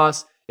Big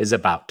Boss, is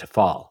about to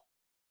fall.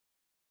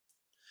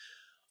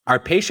 Our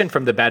patient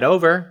from the bed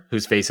over,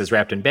 whose face is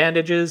wrapped in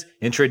bandages,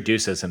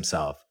 introduces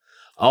himself.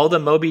 All the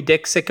Moby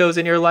Dick sickos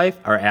in your life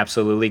are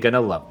absolutely going to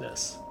love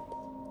this.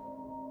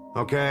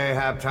 Okay,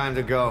 have time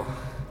to go.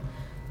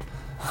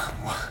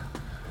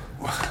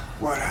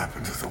 What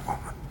happened to the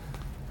woman?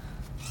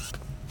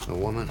 The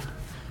woman?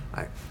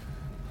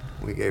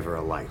 We gave her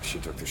a light. She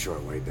took the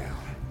short way down.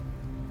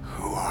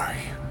 Who are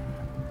you?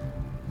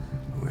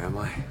 Who am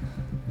I?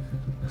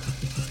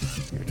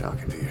 You're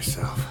talking to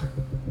yourself.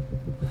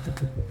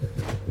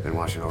 Been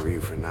watching over you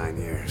for 9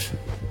 years.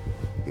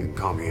 You can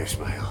call me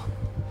Ishmael.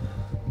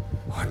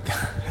 What the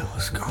hell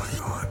is going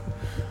on?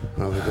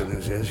 Well, the good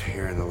news is,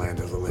 you're in the land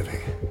of the living.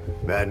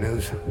 Bad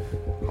news?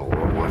 The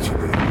world wants you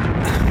dead.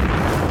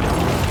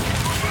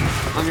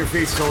 On your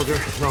feet, soldier.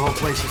 The whole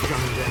place is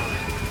coming down.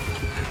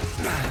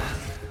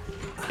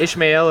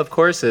 Ishmael, of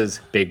course, is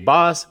Big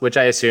Boss, which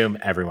I assume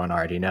everyone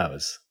already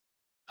knows.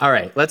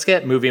 Alright, let's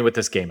get moving with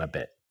this game a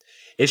bit.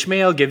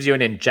 Ishmael gives you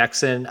an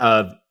injection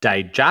of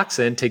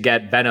digoxin to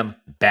get Venom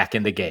back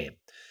in the game.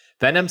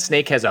 Venom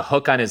Snake has a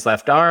hook on his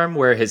left arm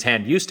where his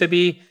hand used to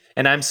be,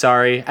 and I'm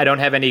sorry, I don't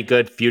have any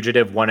good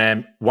fugitive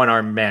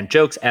one-armed man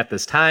jokes at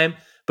this time,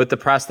 but the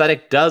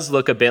prosthetic does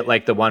look a bit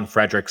like the one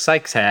Frederick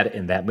Sykes had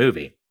in that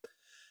movie.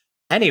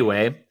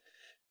 Anyway,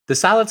 the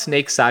Solid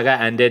Snake saga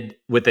ended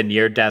with a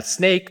near-death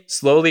Snake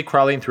slowly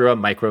crawling through a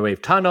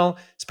microwave tunnel,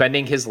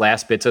 spending his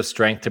last bits of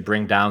strength to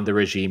bring down the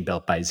regime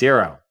built by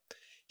Zero.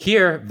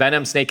 Here,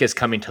 Venom Snake is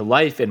coming to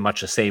life in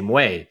much the same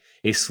way,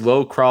 a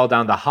slow crawl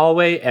down the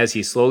hallway as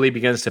he slowly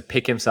begins to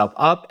pick himself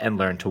up and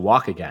learn to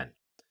walk again.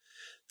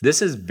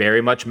 This is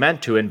very much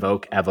meant to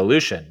invoke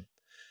evolution.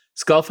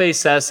 Skullface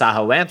says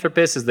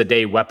Sahelanthropus is the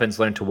day weapons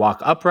learn to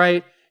walk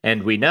upright,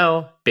 and we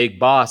know Big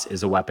Boss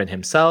is a weapon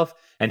himself,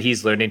 and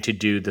he's learning to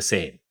do the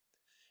same.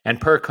 And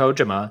per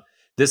Kojima,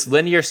 this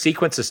linear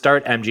sequence to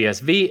start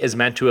MGS-V is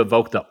meant to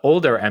evoke the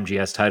older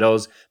MGS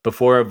titles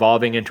before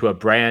evolving into a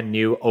brand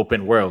new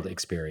open world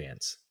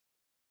experience.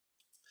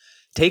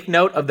 Take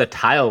note of the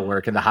tile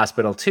work in the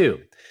hospital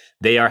too.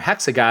 They are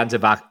hexagons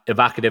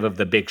evocative of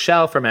the Big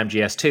Shell from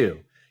MGS2.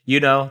 You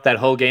know, that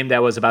whole game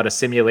that was about a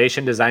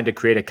simulation designed to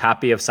create a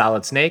copy of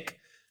Solid Snake?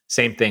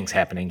 Same thing's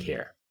happening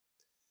here.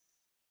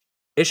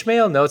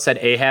 Ishmael notes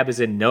that Ahab is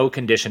in no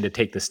condition to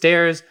take the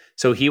stairs,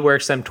 so he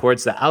works them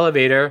towards the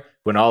elevator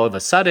when all of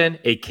a sudden,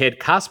 a kid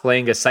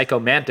cosplaying as Psycho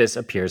Mantis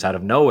appears out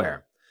of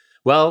nowhere.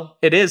 Well,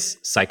 it is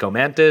Psycho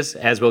Mantis,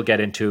 as we'll get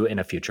into in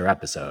a future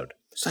episode.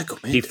 Psycho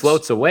Mantis. He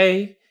floats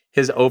away,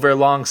 his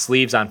overlong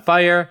sleeves on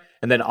fire,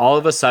 and then all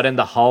of a sudden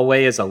the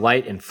hallway is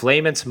alight in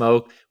flame and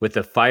smoke, with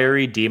the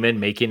fiery demon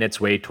making its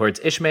way towards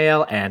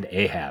Ishmael and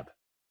Ahab.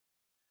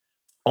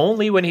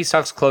 Only when he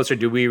stalks closer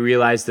do we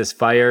realize this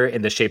fire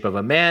in the shape of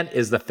a man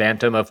is the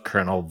phantom of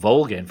Colonel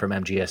Volgin from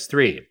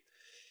MGS3.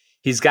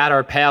 He's got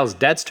our pals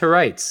deads to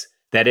rights,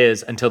 that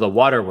is, until the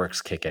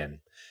waterworks kick in.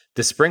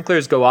 The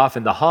sprinklers go off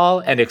in the hall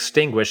and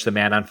extinguish the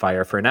man on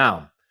fire for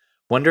now.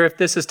 Wonder if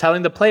this is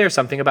telling the player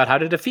something about how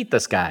to defeat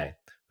this guy.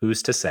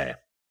 Who's to say?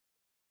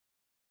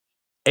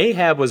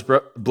 Ahab was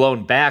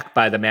blown back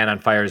by the man on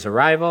fire's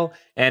arrival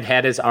and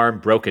had his arm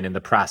broken in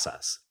the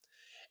process.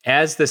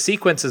 As the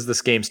sequence is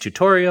this game's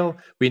tutorial,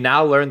 we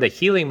now learn the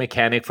healing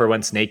mechanic for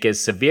when Snake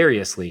is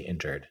severely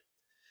injured.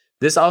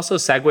 This also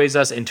segues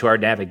us into our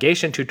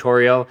navigation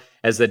tutorial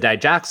as the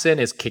digoxin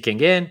is kicking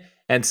in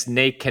and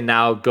Snake can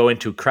now go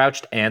into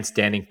crouched and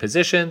standing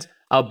positions,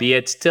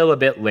 albeit still a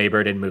bit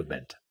labored in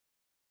movement.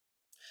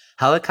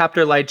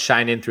 Helicopter lights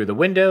shine in through the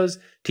windows,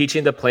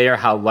 teaching the player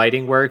how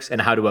lighting works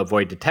and how to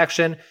avoid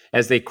detection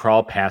as they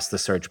crawl past the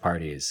search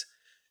parties.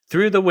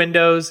 Through the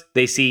windows,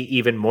 they see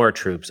even more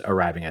troops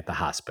arriving at the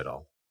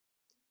hospital.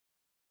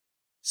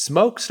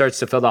 Smoke starts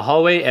to fill the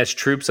hallway as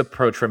troops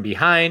approach from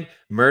behind,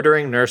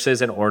 murdering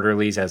nurses and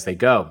orderlies as they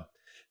go.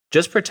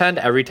 Just pretend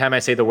every time I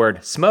say the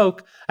word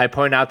smoke, I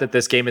point out that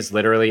this game is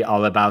literally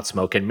all about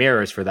smoke and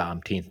mirrors for the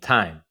umpteenth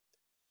time.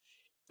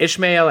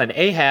 Ishmael and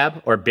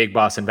Ahab, or Big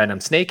Boss and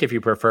Venom Snake if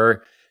you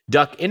prefer,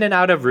 duck in and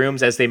out of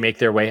rooms as they make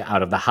their way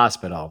out of the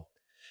hospital.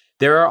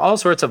 There are all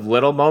sorts of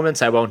little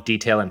moments I won't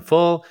detail in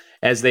full,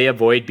 as they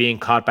avoid being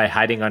caught by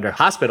hiding under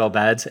hospital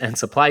beds and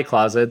supply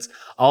closets,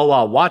 all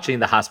while watching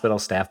the hospital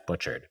staff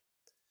butchered.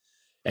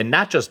 And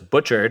not just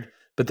butchered,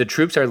 but the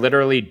troops are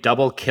literally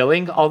double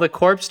killing all the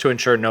corpse to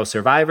ensure no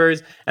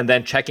survivors, and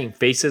then checking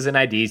faces and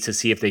IDs to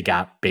see if they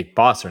got Big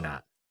Boss or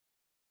not.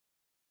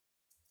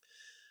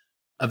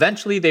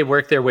 Eventually, they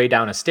work their way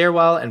down a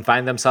stairwell and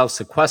find themselves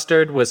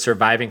sequestered with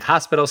surviving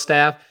hospital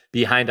staff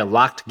behind a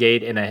locked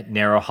gate in a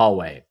narrow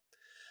hallway.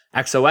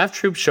 XOF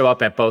troops show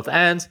up at both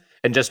ends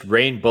and just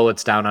rain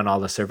bullets down on all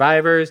the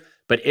survivors,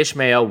 but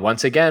Ishmael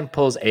once again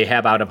pulls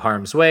Ahab out of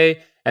harm's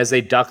way as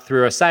they duck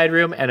through a side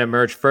room and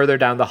emerge further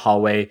down the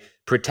hallway,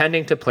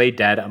 pretending to play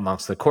dead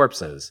amongst the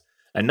corpses.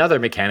 Another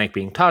mechanic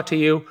being taught to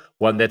you,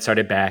 one that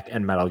started back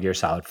in Metal Gear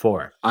Solid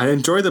 4. I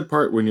enjoy the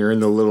part when you're in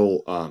the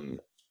little,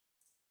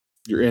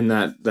 you're in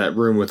that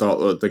room with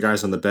all the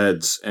guys on the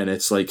beds, and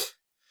it's like,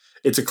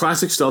 it's a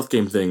classic stealth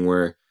game thing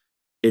where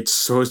it's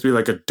supposed to be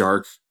like a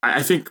dark,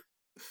 I think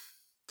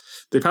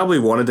they probably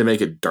wanted to make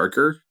it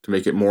darker to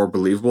make it more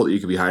believable that you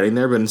could be hiding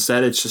there, but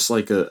instead it's just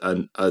like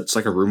it's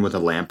like a room with a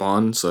lamp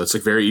on, so it's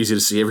like very easy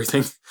to see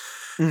everything.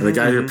 And the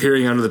guys who are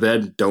peering under the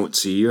bed don't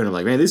see you, and I'm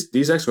like, man, these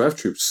XOF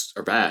troops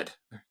are bad.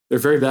 They're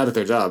very bad at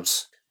their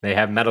jobs. They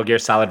have Metal Gear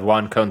Solid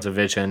 1 cones of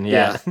vision,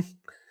 yeah.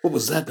 What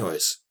was that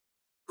noise?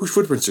 Whose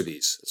footprints are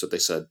these? That's what they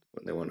said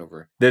when they went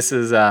over. This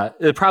is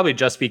probably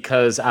just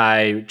because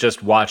I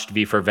just watched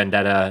V for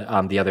Vendetta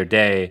the other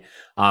day.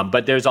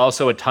 But there's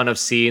also a ton of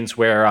scenes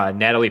where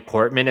Natalie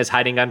Portman is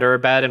hiding under her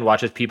bed and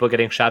watches people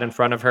getting shot in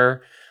front of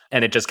her.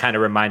 And it just kind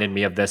of reminded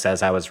me of this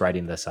as I was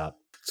writing this up.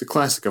 It's a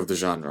classic of the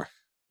genre.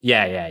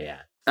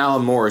 Yeah.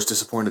 Alan Moore is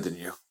disappointed in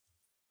you.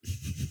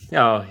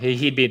 Oh,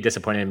 he'd be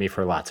disappointed in me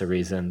for lots of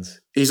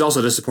reasons. He's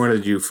also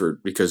disappointed in you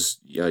because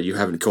you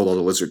haven't killed all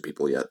the lizard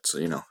people yet, so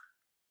you know.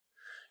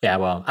 Yeah,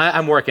 well,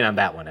 I'm working on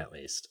that one at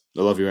least.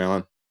 I love you,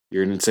 Alan.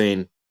 You're an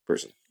insane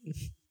person.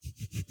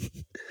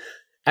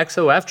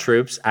 XOF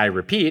troops, I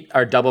repeat,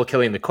 are double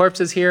killing the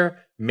corpses here,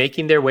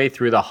 making their way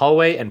through the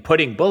hallway and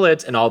putting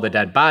bullets in all the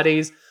dead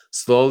bodies,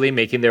 slowly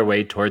making their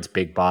way towards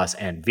Big Boss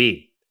and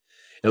V.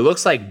 It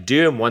looks like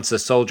doom once the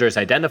soldiers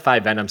identify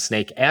Venom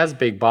Snake as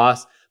Big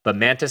Boss, but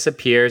Mantis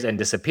appears and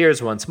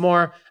disappears once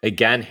more,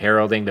 again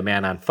heralding the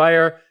man on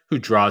fire, who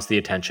draws the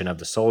attention of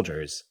the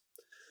soldiers.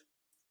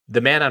 The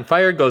man on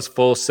fire goes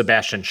full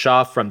Sebastian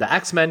Shaw from the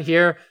X-Men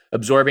here,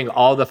 absorbing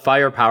all the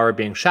firepower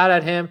being shot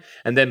at him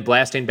and then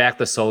blasting back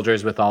the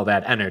soldiers with all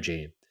that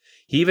energy.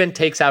 He even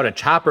takes out a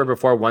chopper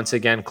before once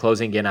again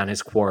closing in on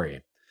his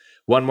quarry.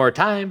 One more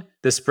time,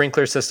 the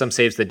sprinkler system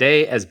saves the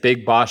day as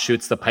Big Boss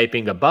shoots the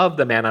piping above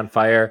the man on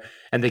fire,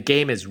 and the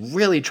game is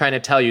really trying to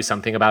tell you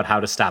something about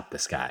how to stop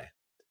this guy.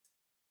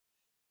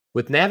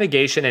 With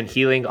navigation and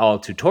healing all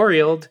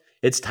tutorialed,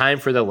 it's time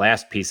for the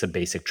last piece of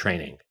basic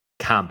training,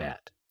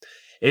 combat.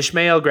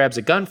 Ishmael grabs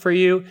a gun for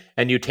you,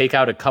 and you take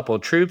out a couple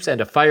troops and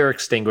a fire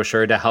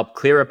extinguisher to help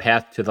clear a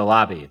path to the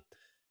lobby.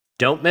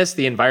 Don't miss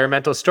the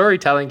environmental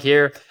storytelling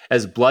here,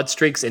 as blood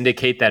streaks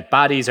indicate that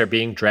bodies are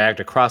being dragged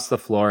across the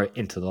floor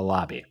into the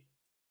lobby.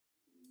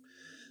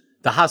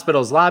 The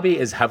hospital's lobby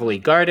is heavily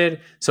guarded,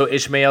 so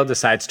Ishmael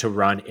decides to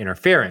run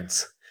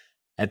interference.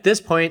 At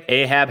this point,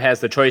 Ahab has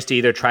the choice to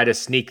either try to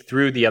sneak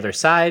through the other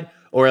side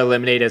or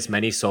eliminate as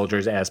many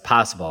soldiers as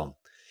possible.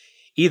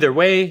 Either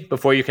way,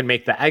 before you can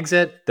make the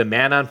exit, the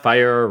man on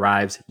fire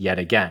arrives yet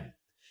again.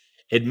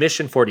 In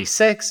Mission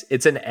 46,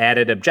 it's an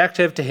added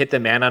objective to hit the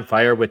man on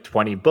fire with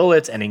 20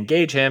 bullets and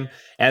engage him,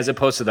 as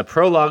opposed to the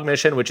prologue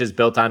mission, which is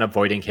built on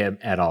avoiding him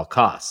at all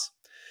costs.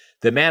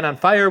 The man on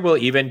fire will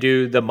even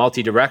do the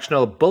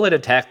multi-directional bullet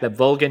attack that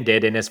Volgin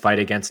did in his fight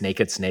against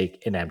Naked Snake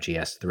in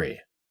MGS3.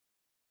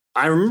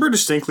 I remember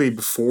distinctly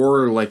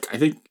before, like, I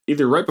think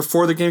either right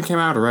before the game came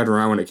out or right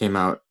around when it came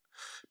out,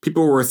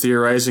 people were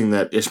theorizing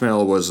that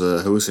Ishmael was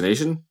a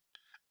hallucination.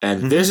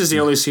 And this is the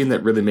only scene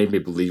that really made me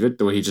believe it,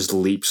 the way he just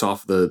leaps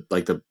off the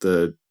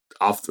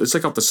off the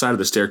side of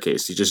the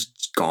staircase. He's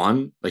just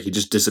gone. Like, he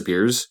just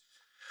disappears.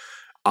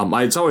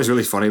 It's always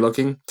really funny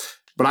looking.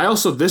 But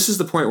this is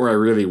the point where I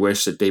really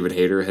wish that David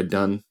Hayter had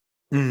done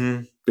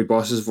Big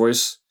Boss's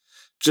voice.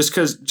 Just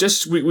because,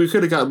 we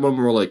could have gotten one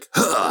more like,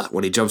 huh,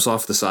 when he jumps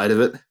off the side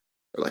of it.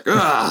 Or like,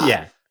 ah.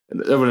 Yeah.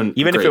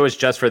 Even if it was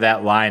just for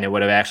that line, it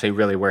would have actually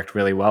really worked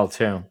really well,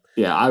 too.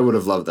 Yeah, I would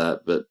have loved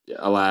that. But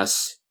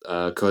alas,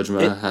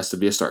 Kojima has to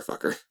be a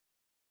starfucker.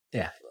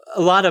 Yeah.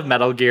 A lot of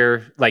Metal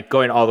Gear, like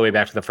going all the way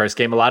back to the first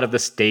game, a lot of the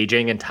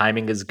staging and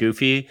timing is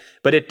goofy,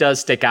 but it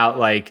does stick out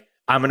like,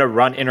 I'm going to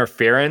run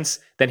interference.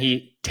 Then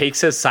he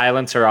takes his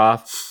silencer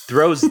off,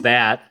 throws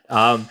that,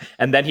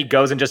 and then he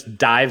goes and just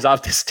dives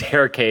off the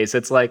staircase.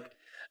 It's like,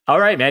 all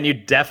right, man, you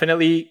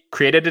definitely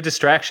created a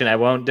distraction. I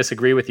won't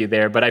disagree with you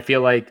there, but I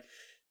feel like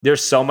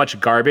there's so much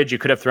garbage. You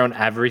could have thrown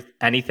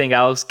anything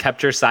else,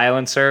 kept your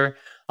silencer.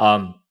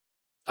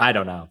 I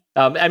don't know.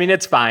 I mean,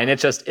 it's fine.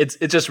 It's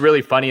just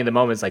really funny in the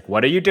moment. It's like,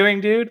 what are you doing,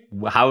 dude?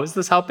 How is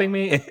this helping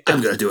me?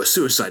 I'm going to do a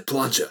suicide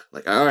plancha.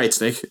 Like, all right,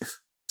 Snake.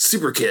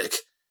 Super kick.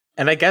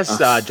 And I guess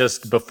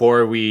just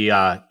before we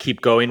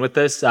keep going with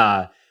this,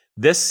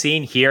 this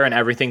scene here and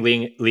everything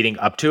leading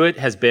up to it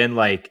has been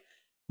like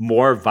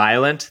more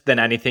violent than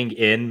anything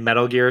in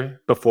Metal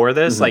Gear before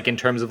this. Like in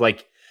terms of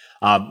like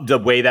the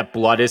way that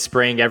blood is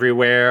spraying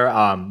everywhere.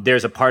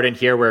 There's a part in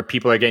here where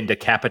people are getting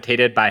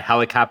decapitated by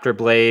helicopter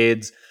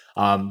blades.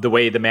 The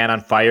way the man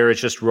on fire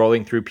is just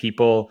rolling through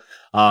people.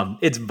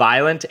 It's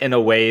violent in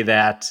a way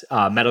that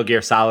Metal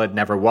Gear Solid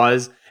never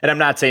was. And I'm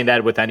not saying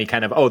that with any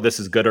kind of, oh, this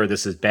is good or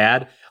this is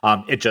bad.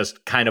 It's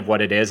just kind of what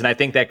it is. And I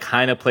think that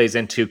kind of plays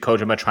into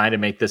Kojima trying to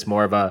make this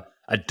more of a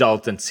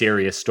adult and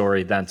serious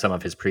story than some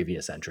of his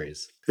previous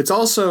entries. It's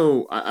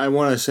also, I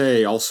want to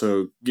say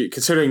also,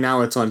 considering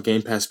now it's on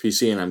Game Pass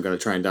PC and I'm going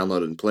to try and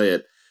download it and play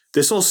it,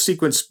 this whole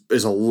sequence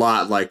is a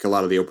lot like a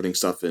lot of the opening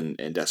stuff in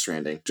Death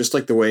Stranding. Just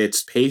like the way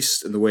it's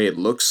paced and the way it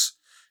looks.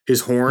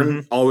 His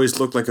horn always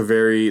looked like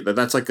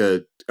that's like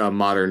a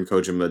modern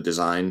Kojima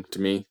design to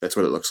me. That's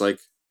what it looks like.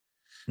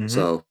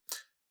 So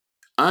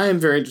I am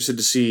very interested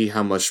to see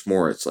how much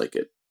more it's like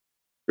it,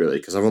 really,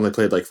 because I've only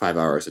played like 5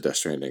 hours of Death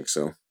Stranding.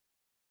 So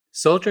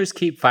soldiers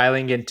keep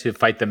filing in to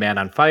fight the man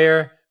on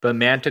fire, but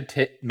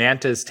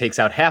Mantis takes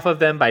out half of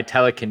them by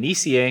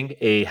telekinesying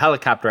a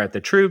helicopter at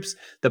the troops,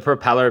 the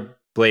propeller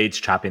blades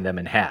chopping them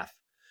in half.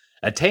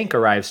 A tank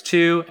arrives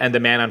too, and the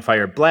man on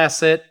fire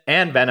blasts it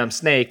and Venom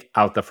Snake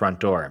out the front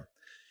door.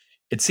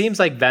 It seems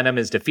like Venom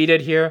is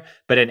defeated here,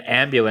 but an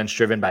ambulance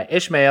driven by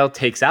Ishmael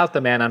takes out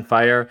the man on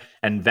fire,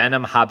 and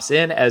Venom hops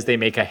in as they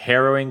make a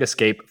harrowing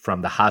escape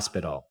from the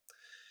hospital.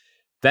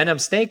 Venom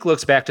Snake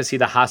looks back to see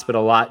the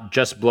hospital lot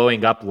just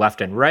blowing up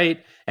left and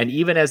right, and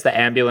even as the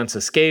ambulance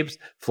escapes,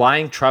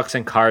 flying trucks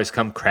and cars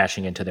come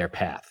crashing into their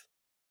path.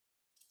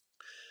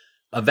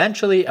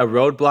 Eventually, a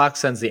roadblock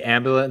sends the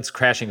ambulance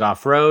crashing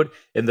off-road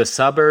in the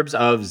suburbs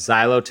of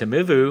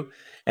Xilotomivu,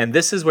 and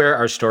this is where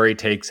our story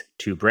takes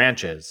two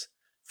branches.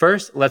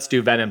 First, let's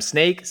do Venom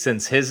Snake,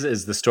 since his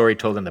is the story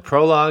told in the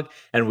prologue,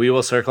 and we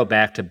will circle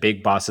back to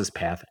Big Boss's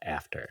path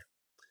after.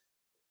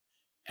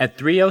 At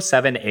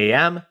 3:07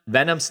 a.m.,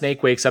 Venom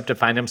Snake wakes up to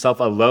find himself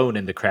alone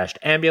in the crashed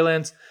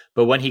ambulance,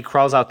 but when he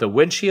crawls out the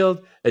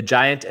windshield, a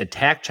giant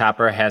attack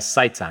chopper has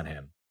sights on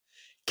him.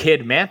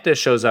 Kid Mantis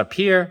shows up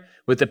here,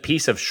 with a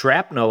piece of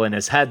shrapnel in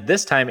his head,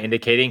 this time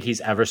indicating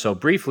he's ever so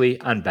briefly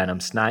on Venom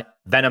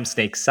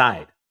Snake's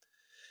side.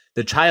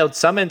 The child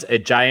summons a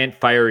giant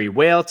fiery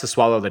whale to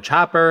swallow the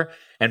chopper,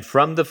 and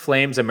from the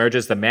flames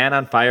emerges the man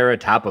on fire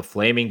atop a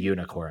flaming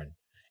unicorn.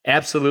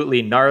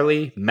 Absolutely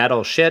gnarly,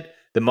 metal shit,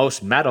 the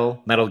most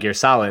metal Metal Gear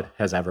Solid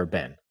has ever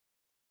been.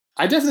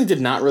 I definitely did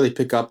not really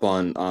pick up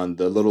on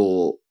the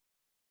little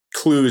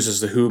clues as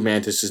to who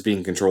Mantis is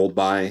being controlled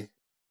by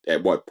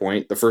at what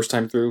point the first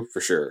time through, for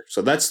sure.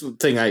 So that's the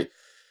thing. I've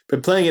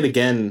been playing it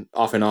again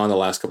off and on the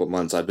last couple of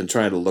months. I've been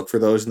trying to look for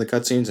those in the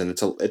cutscenes, and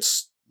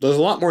there's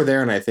a lot more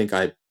there, and I think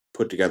I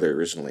put together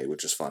originally,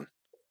 which is fun.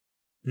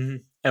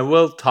 And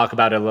we'll talk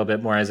about it a little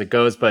bit more as it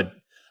goes, but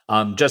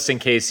just in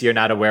case you're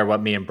not aware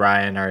what me and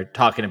Brian are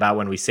talking about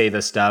when we say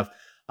this stuff,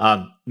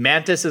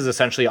 Mantis is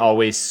essentially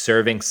always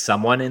serving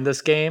someone in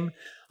this game,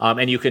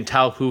 and you can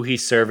tell who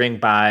he's serving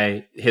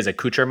by his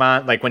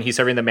accoutrement. Like when he's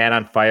serving the man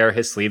on fire,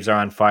 his sleeves are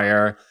on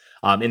fire.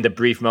 In the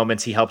brief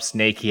moments he helps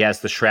Snake, he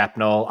has the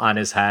shrapnel on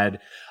his head.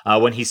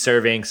 When he's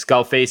serving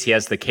Skullface, he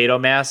has the Kato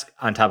mask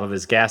on top of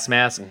his gas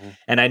mask.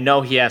 And I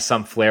know he has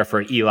some flair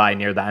for Eli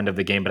near the end of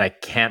the game, but I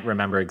can't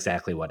remember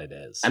exactly what it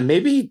is. And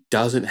maybe he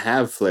doesn't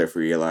have flair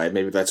for Eli.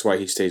 Maybe that's why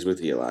he stays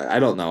with Eli. I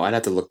don't know. I'd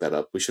have to look that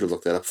up. We should have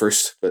looked that up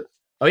first. But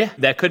Oh yeah,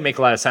 that could make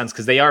a lot of sense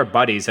because they are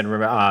buddies,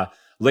 and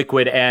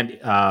Liquid and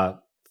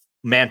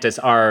Mantis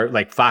are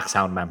like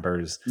Foxhound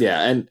members.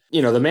 yeah, and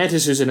the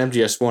Mantis who's in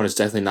MGS1 is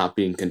definitely not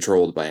being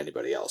controlled by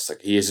anybody else.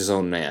 Like, he is his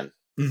own man.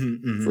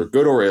 For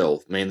good or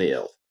ill, mainly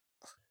ill.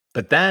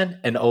 But then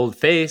an old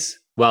face,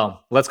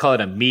 well, let's call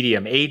it a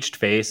medium-aged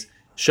face,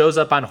 shows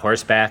up on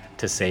horseback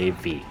to save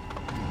V.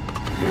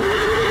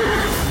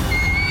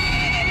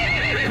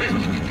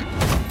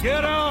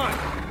 Get on!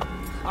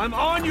 I'm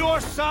on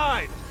your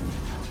side!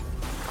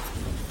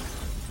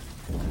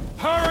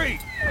 Hurry!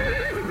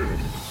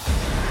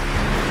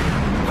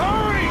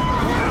 Hurry!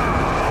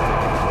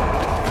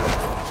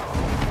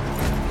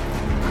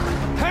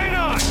 Hang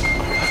on!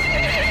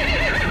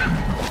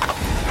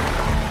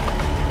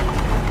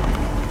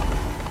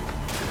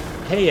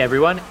 Hey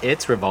everyone,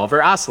 it's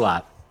Revolver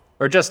Ocelot.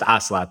 Or just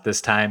Ocelot this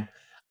time.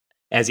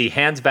 As he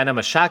hands Venom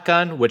a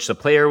shotgun, which the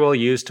player will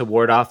use to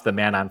ward off the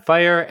man on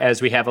fire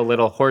as we have a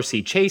little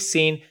horsey chase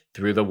scene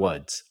through the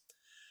woods.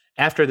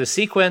 After the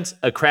sequence,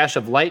 a crash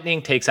of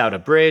lightning takes out a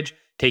bridge,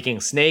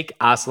 taking Snake,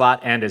 Ocelot,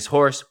 and his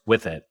horse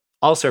with it.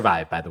 All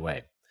survive, by the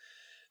way.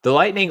 The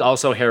lightning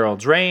also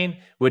heralds rain,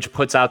 which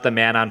puts out the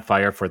man on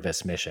fire for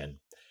this mission.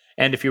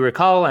 And if you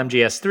recall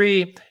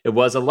MGS3, it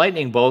was a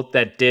lightning bolt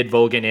that did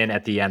Volgin in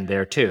at the end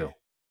there too.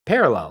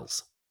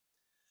 Parallels.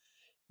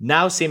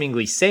 Now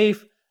seemingly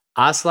safe,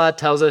 Ocelot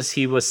tells us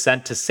he was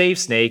sent to save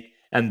Snake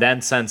and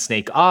then sends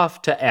Snake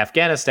off to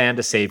Afghanistan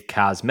to save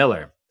Kaz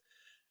Miller.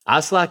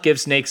 Ocelot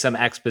gives Snake some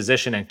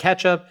exposition and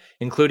catch-up,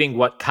 including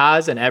what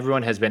Kaz and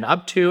everyone has been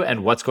up to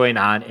and what's going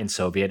on in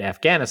Soviet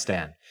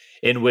Afghanistan,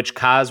 in which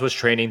Kaz was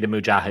training the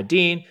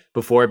Mujahideen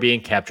before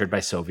being captured by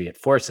Soviet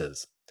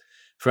forces.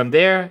 From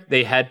there,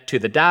 they head to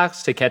the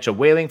docks to catch a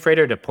whaling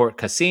freighter to Port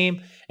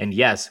Qasim, and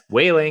yes,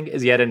 whaling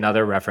is yet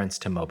another reference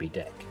to Moby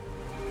Dick.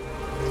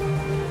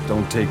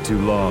 Don't take too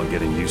long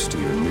getting used to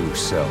your new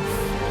self.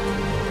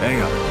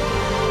 Hang on.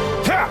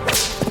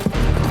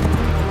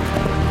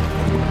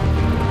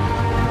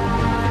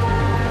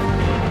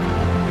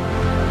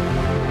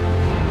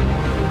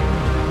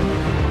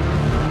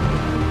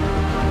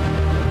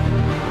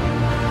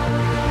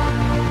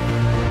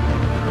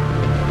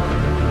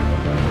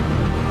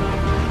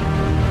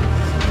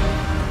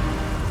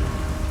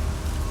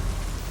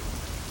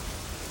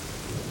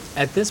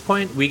 At this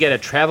point, we get a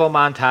travel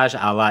montage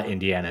a la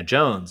Indiana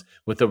Jones,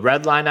 with the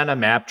red line on a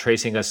map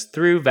tracing us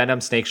through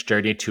Venom Snake's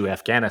journey to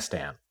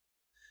Afghanistan.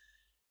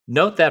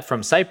 Note that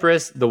from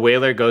Cyprus, the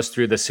whaler goes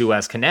through the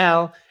Suez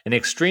Canal, an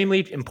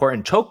extremely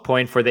important choke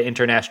point for the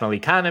international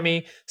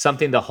economy,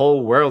 something the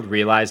whole world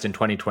realized in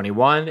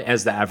 2021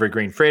 as the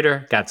Evergreen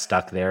freighter got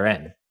stuck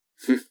therein.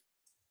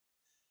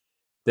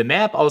 The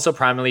map also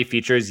prominently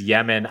features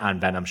Yemen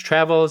on Venom's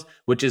travels,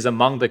 which is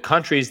among the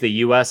countries the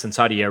US and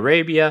Saudi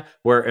Arabia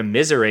were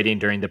immiserating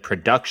during the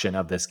production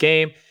of this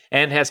game,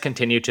 and has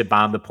continued to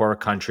bomb the poor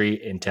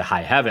country into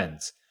high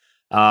heavens.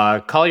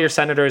 Call your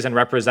senators and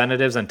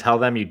representatives and tell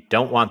them you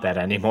don't want that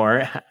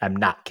anymore. I'm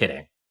not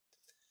kidding.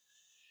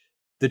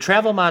 The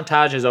travel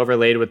montage is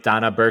overlaid with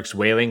Donna Burke's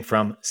wailing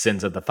from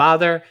Sins of the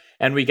Father,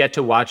 and we get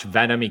to watch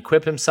Venom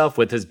equip himself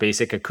with his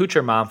basic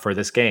accoutrement for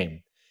this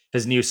game.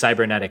 His new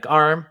cybernetic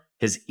arm,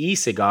 his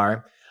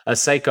e-cigar, a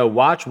Psycho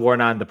watch worn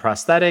on the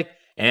prosthetic,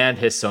 and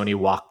his Sony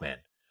Walkman.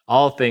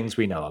 All things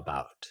we know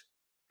about.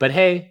 But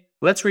hey,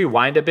 let's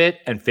rewind a bit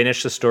and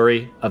finish the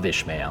story of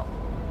Ishmael.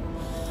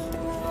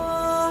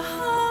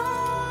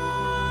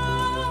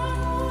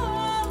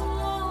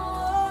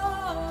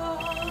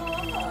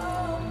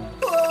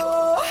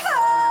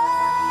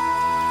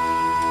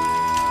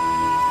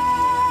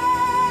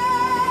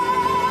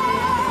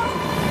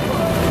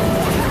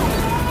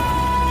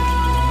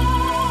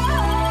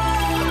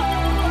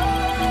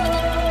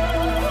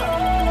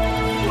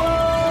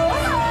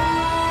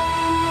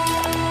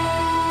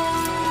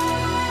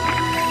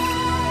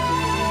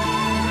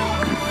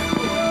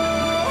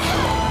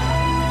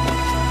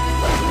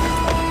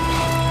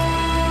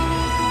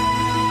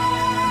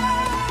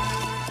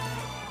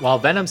 While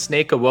Venom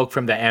Snake awoke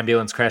from the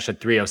ambulance crash at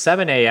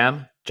 3:07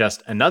 a.m.,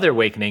 just another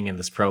awakening in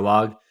this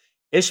prologue,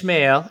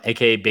 Ishmael,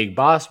 aka Big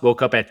Boss,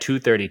 woke up at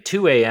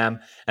 2:32 a.m.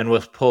 and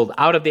was pulled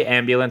out of the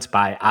ambulance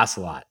by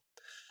Ocelot.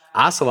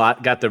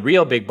 Ocelot got the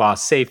real Big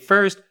Boss safe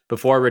first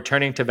before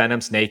returning to Venom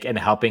Snake and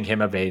helping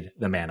him evade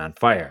the man on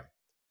fire.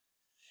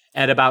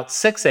 At about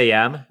 6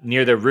 a.m.,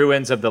 near the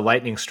ruins of the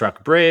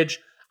lightning-struck bridge,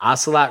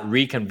 Ocelot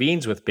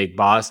reconvenes with Big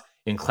Boss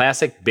in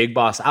classic Big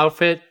Boss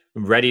outfit,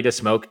 ready to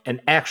smoke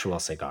an actual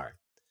cigar.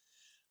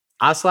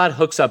 Ocelot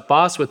hooks up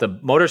Boss with a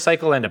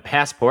motorcycle and a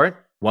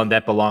passport, one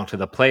that belonged to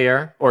the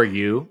player, or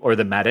you, or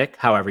the medic,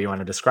 however you want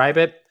to describe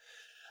it.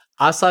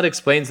 Ocelot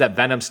explains that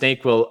Venom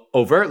Snake will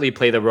overtly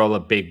play the role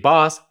of Big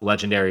Boss,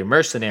 legendary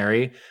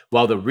mercenary,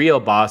 while the real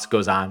boss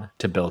goes on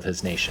to build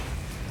his nation.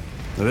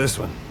 This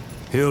one,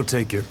 he'll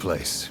take your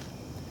place.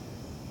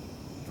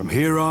 From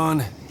here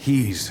on,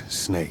 he's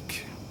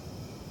Snake.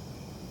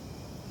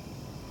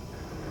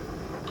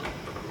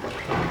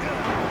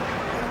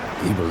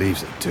 He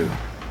believes it, too.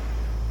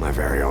 My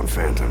very own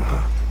Phantom,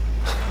 huh?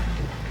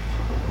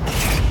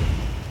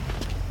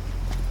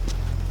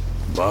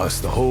 Boss,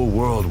 the whole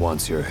world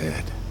wants your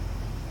head.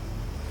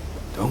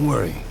 Don't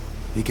worry,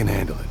 he can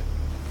handle it.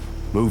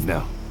 Move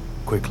now,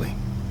 quickly.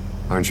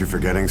 Aren't you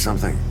forgetting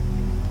something?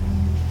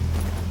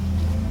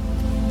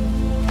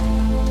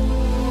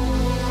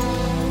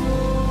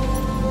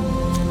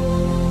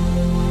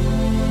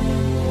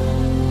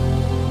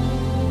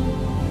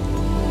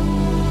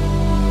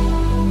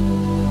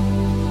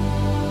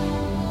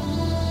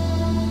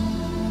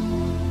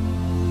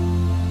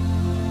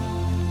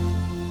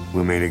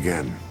 We'll meet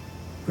again.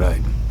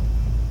 Right.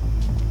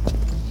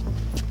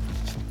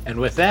 And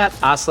with that,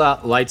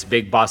 Ocelot lights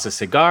Big Boss's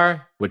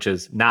cigar, which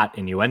is not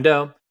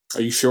innuendo,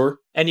 Are you sure?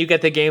 and you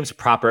get the game's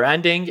proper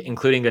ending,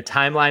 including a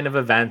timeline of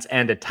events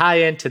and a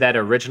tie-in to that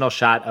original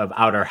shot of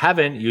Outer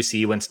Heaven you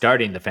see when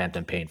starting the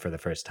Phantom Pain for the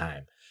first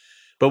time.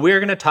 But we're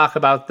going to talk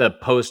about the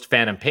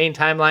post-Phantom Pain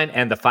timeline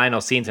and the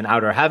final scenes in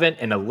Outer Heaven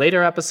in a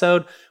later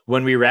episode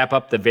when we wrap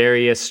up the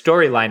various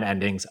storyline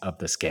endings of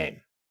this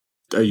game.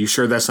 Are you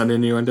sure that's not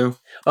innuendo?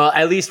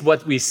 At least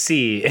what we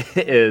see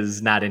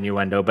is not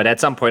innuendo, but at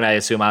some point I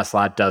assume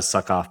Ocelot does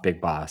suck off Big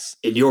Boss.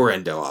 In your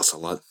endo,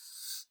 Ocelot.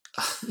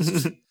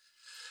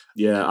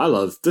 Yeah, I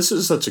love this.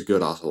 Is such a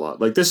good Ocelot.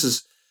 Like, this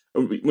is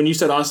when you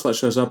said Ocelot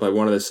shows up, I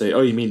wanted to say,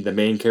 oh, you mean the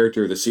main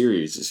character of the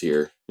series is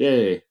here?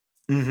 Yay!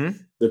 Mm-hmm.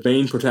 The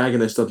main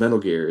protagonist of Metal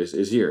Gear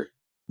is here.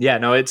 Yeah,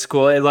 no, it's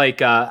cool.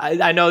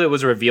 I know it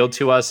was revealed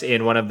to us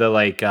in one of the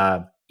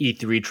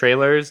E3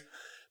 trailers,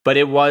 but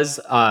it was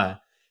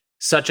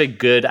such a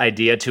good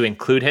idea to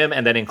include him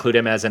and then include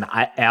him as an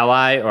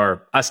ally,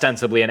 or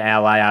ostensibly an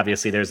ally.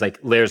 Obviously, there's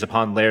layers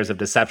upon layers of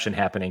deception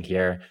happening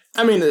here.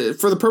 I mean,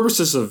 for the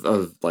purposes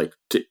of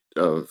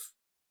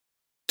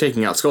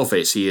taking out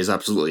Skullface, he is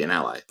absolutely an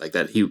ally. Like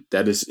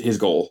that is his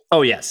goal.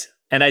 Oh, yes.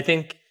 And I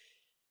think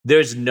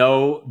there's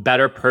no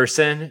better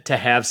person to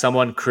have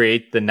someone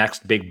create the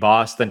next big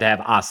boss than to have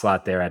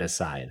Ocelot there at his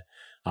side.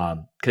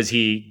 Because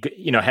he,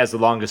 has the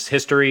longest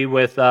history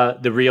with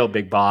the real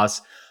big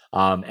boss.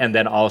 And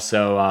then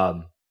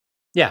also,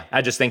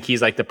 I just think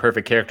he's like the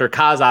perfect character.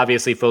 Kaz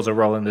obviously fills a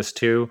role in this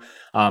too.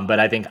 But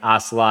I think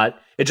Ocelot,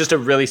 it's just a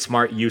really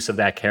smart use of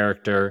that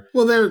character.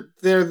 Well,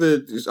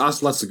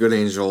 Ocelot's the good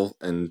angel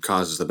and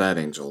Kaz is the bad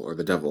angel or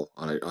the devil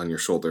on your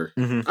shoulder.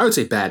 Mm-hmm. I would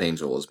say bad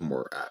angel is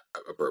more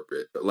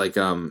appropriate, but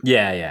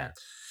Yeah.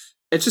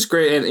 It's just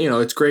great. And,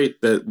 it's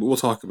great that we'll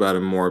talk about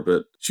him more,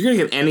 but if you're going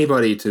to get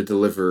anybody to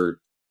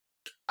deliver,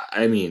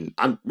 I mean,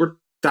 we're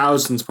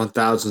thousands upon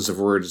thousands of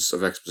words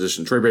of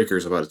exposition. Troy Baker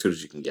is about as good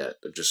as you can get.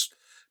 Of just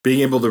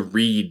being able to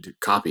read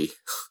copy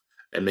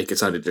and make it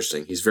sound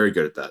interesting. He's very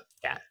good at that.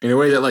 Yeah. In a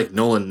way that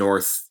Nolan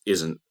North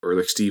isn't,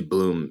 or Steve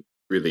Bloom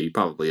really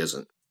probably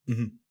isn't.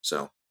 Mm-hmm.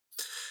 So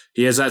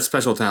he has that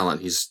special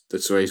talent.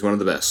 That's why he's one of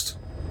the best.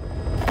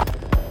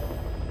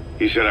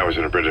 He said I was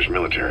in a British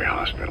military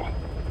hospital,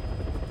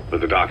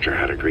 but the doctor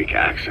had a Greek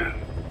accent.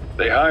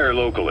 They hire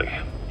locally.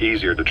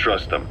 Easier to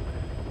trust them.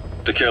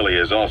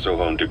 Tekeli is also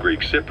home to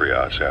Greek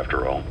Cypriots,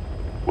 after all.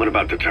 What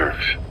about the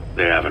Turks?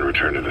 They haven't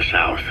returned to the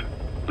south.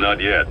 Not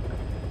yet.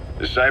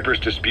 The Cyprus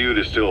dispute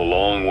is still a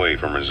long way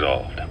from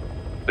resolved.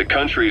 The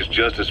country is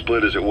just as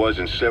split as it was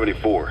in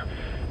 '74.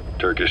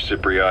 Turkish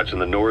Cypriots in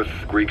the north,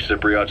 Greek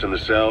Cypriots in the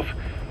south.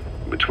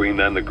 Between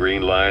them, the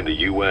Green Line,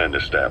 the UN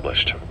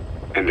established.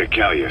 And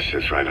Deucalion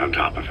sits right on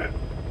top of it.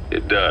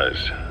 It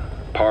does.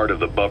 Part of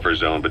the buffer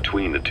zone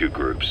between the two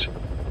groups.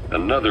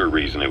 Another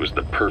reason it was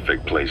the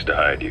perfect place to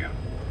hide you.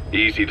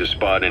 Easy to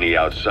spot any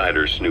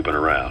outsiders snooping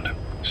around.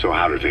 So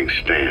how do things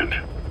stand?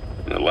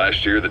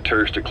 Last year, the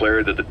Turks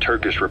declared that the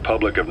Turkish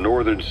Republic of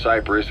Northern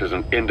Cyprus is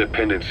an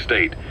independent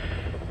state,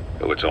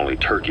 though it's only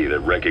Turkey that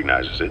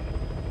recognizes it.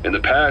 In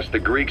the past, the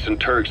Greeks and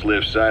Turks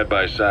lived side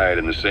by side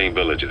in the same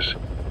villages.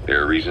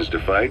 There are reasons to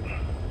fight.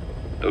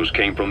 Those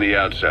came from the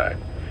outside.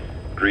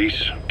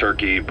 Greece,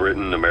 Turkey,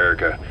 Britain,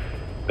 America,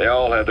 they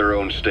all had their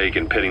own stake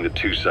in pitting the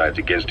two sides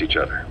against each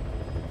other.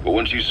 But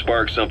once you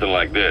spark something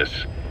like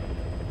this,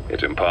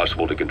 it's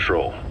impossible to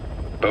control.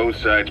 Both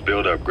sides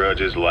build up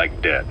grudges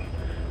like debt,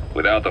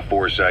 without the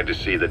foresight to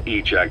see that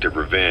each act of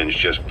revenge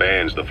just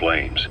fans the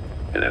flames,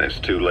 and then it's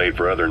too late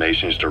for other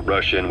nations to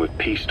rush in with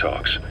peace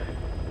talks.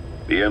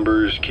 The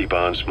embers keep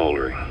on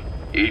smoldering.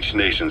 Each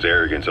nation's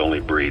arrogance only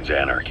breeds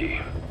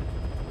anarchy.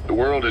 The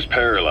world is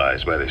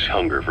paralyzed by this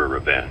hunger for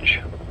revenge.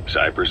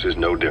 Cyprus is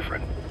no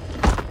different.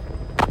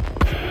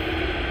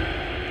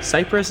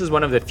 Cyprus is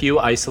one of the few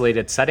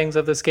isolated settings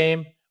of this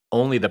game.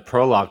 Only the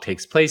prologue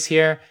takes place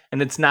here,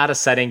 and it's not a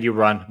setting you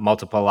run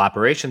multiple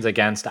operations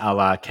against a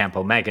la Camp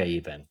Omega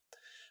even.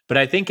 But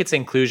I think its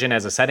inclusion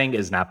as a setting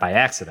is not by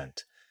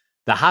accident.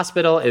 The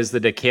hospital is the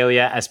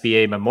Dhekelia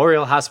SBA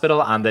Memorial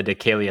Hospital on the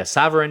Dhekelia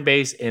Sovereign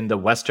Base in the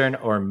western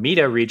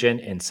Ormida region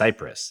in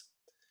Cyprus.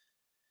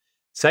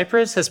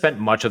 Cyprus has spent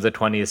much of the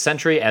 20th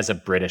century as a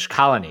British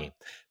colony,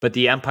 but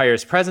the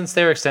empire's presence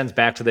there extends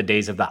back to the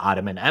days of the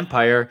Ottoman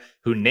Empire,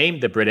 who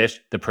named the British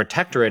the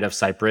Protectorate of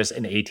Cyprus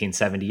in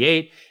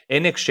 1878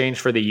 in exchange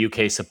for the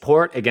UK's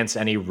support against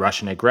any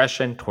Russian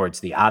aggression towards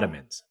the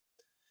Ottomans.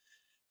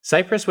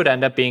 Cyprus would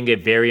end up being a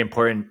very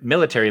important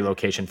military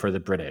location for the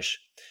British.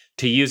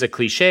 To use a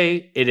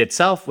cliche, it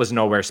itself was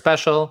nowhere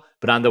special,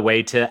 but on the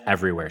way to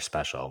everywhere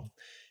special.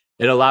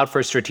 It allowed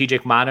for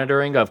strategic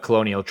monitoring of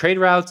colonial trade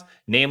routes,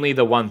 namely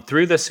the one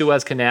through the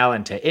Suez Canal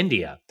into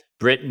India,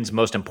 Britain's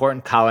most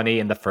important colony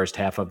in the first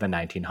half of the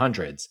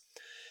 1900s.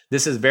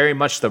 This is very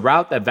much the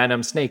route that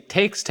Venom Snake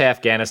takes to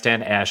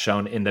Afghanistan as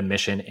shown in the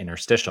Mission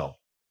Interstitial.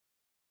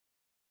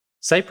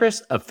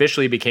 Cyprus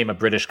officially became a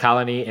British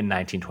colony in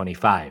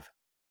 1925.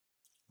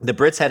 The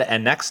Brits had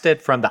annexed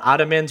it from the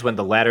Ottomans when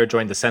the latter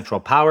joined the Central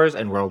Powers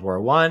in World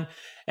War I,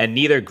 and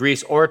neither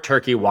Greece or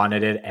Turkey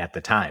wanted it at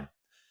the time.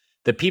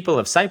 The people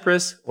of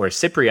Cyprus, or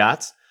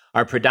Cypriots,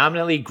 are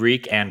predominantly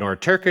Greek and or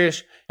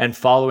Turkish, and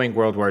following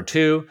World War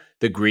II,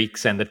 the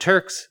Greeks and the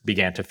Turks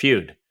began to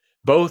feud,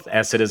 both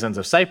as citizens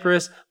of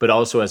Cyprus, but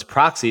also as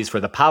proxies for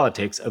the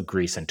politics of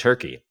Greece and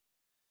Turkey.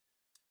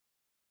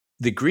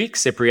 The Greek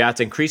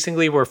Cypriots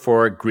increasingly were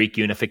for Greek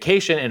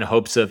unification in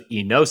hopes of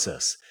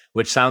enosis,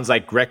 which sounds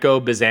like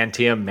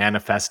Greco-Byzantium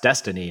manifest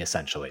destiny,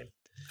 essentially.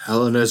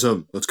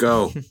 Hellenism, let's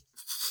go.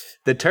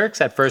 The Turks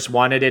at first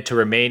wanted it to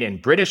remain in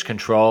British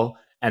control,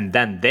 and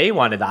then they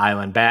wanted the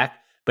island back,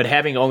 but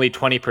having only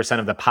 20%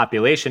 of the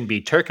population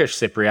be Turkish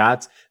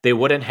Cypriots, they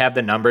wouldn't have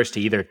the numbers to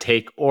either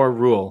take or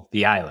rule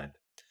the island.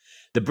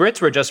 The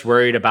Brits were just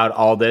worried about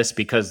all this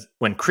because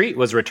when Crete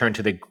was returned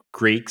to the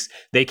Greeks,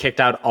 they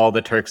kicked out all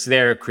the Turks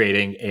there,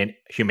 creating a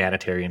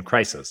humanitarian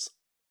crisis.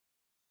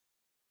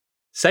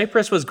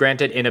 Cyprus was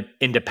granted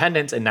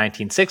independence in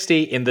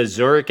 1960 in the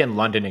Zurich and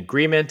London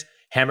Agreement,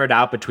 hammered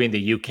out between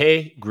the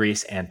UK,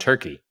 Greece, and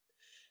Turkey.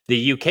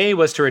 The UK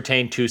was to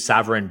retain two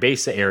sovereign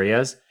base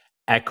areas,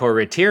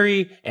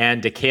 Akoritiri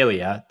and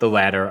Dhekelia, the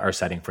latter are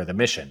setting for the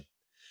mission.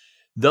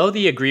 Though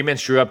the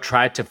agreements drew up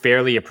tried to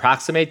fairly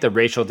approximate the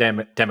racial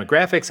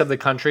demographics of the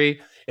country,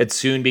 it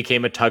soon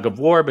became a tug of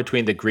war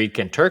between the Greek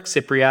and Turk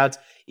Cypriots,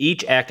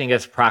 each acting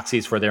as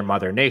proxies for their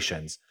mother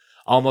nations,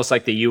 almost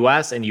like the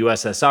US and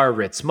USSR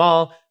writ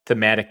small,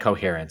 thematic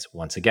coherence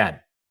once again.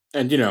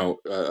 And,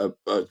 a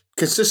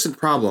consistent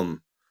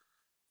problem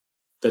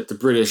that the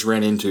British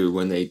ran into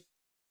when they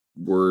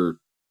were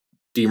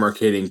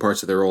demarcating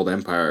parts of their old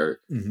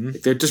empire. Mm-hmm.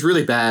 Like, they're just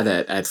really bad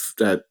at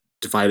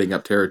dividing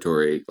up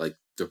territory, like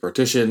the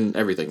partition,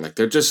 everything. Like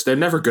they're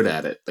never good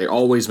at it. They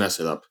always mess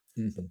it up.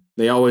 Mm-hmm.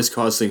 They always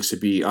cause things to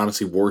be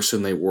honestly worse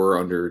than they were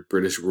under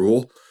British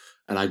rule.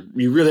 And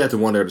you really have to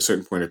wonder at a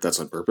certain point if that's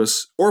on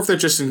purpose or if they're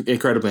just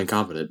incredibly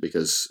incompetent.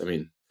 Because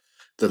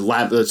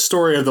the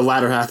story of the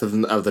latter half of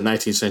the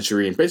 19th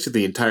century and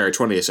basically the entire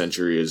 20th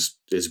century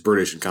is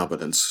British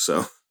incompetence.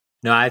 So.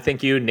 No, I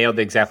think you nailed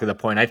exactly the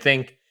point. I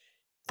think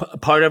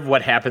part of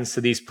what happens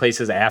to these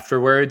places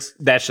afterwards,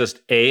 that's just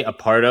a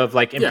part of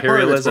like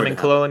imperialism and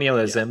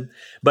colonialism,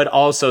 but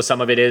also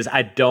some of it is,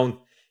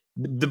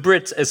 the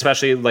Brits,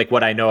 especially like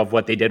what I know of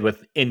what they did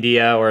with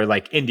India or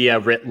like India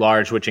writ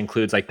large, which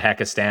includes like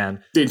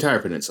Pakistan. The entire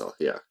peninsula,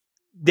 yeah.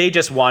 They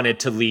just wanted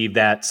to leave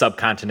that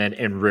subcontinent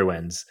in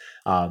ruins.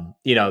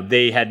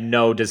 They had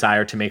no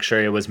desire to make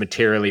sure it was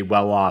materially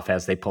well off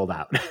as they pulled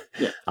out.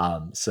 Yeah.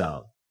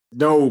 So.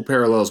 No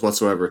parallels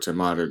whatsoever to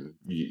modern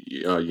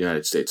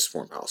United States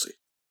foreign policy.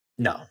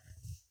 No.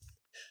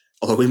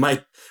 Although we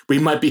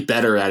might be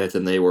better at it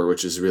than they were,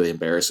 which is really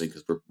embarrassing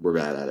because we're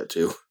bad at it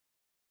too.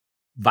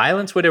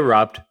 Violence would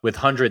erupt, with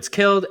hundreds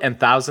killed and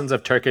thousands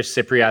of Turkish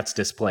Cypriots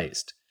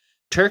displaced.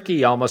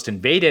 Turkey almost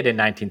invaded in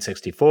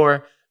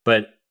 1964,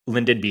 but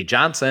Lyndon B.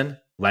 Johnson,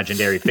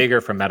 legendary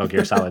figure from Metal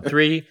Gear Solid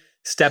 3,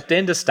 stepped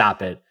in to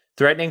stop it,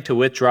 threatening to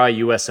withdraw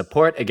U.S.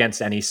 support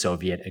against any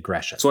Soviet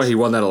aggression. That's why he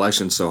won that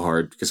election so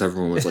hard, because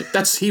everyone was like,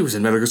 he was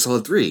in Metal Gear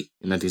Solid 3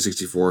 in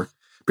 1964.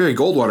 Barry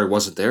Goldwater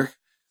wasn't there.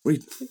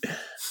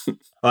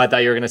 I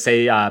thought you were going to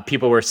say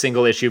people were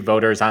single-issue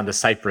voters on the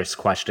Cyprus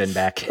question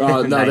back.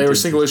 No, they were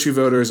single-issue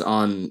voters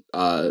on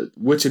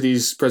which of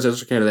these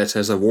presidential candidates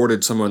has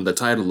awarded someone the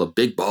title of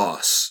Big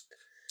Boss.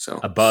 So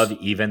above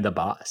even the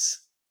boss.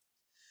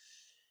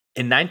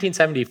 In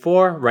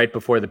 1974, right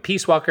before the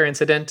Peace Walker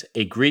incident,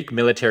 a Greek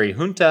military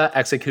junta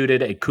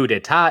executed a coup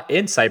d'etat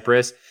in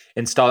Cyprus,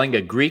 installing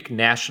a Greek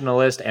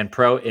nationalist and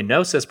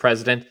pro-Enosis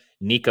president,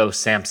 Nikos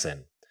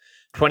Samson.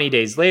 20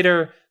 days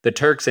later, the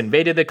Turks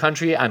invaded the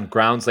country on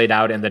grounds laid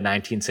out in the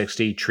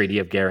 1960 Treaty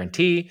of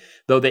Guarantee,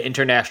 though the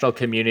international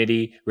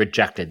community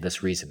rejected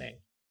this reasoning.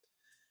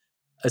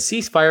 A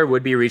ceasefire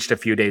would be reached a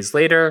few days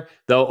later,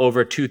 though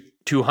over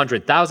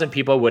 200,000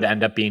 people would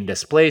end up being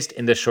displaced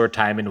in the short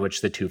time in which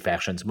the two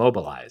factions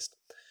mobilized.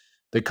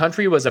 The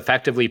country was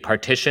effectively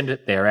partitioned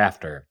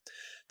thereafter,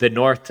 the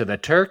north to the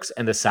Turks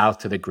and the south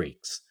to the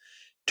Greeks.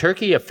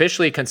 Turkey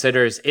officially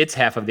considers its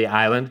half of the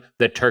island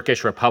the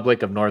Turkish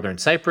Republic of Northern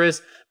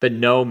Cyprus, but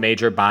no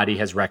major body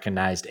has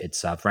recognized its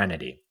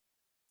sovereignty.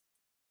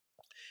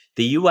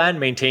 The UN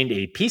maintained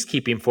a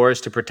peacekeeping force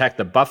to protect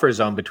the buffer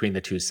zone between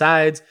the two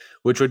sides,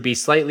 which would be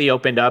slightly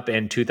opened up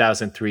in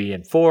 2003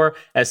 and 4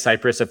 as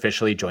Cyprus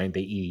officially joined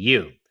the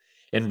EU.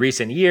 In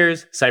recent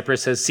years,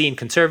 Cyprus has seen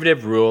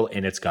conservative rule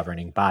in its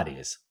governing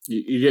bodies.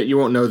 You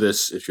won't know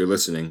this if you're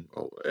listening.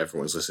 Well,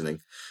 everyone's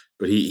listening.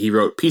 But he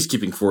wrote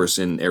peacekeeping force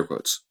in air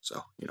quotes.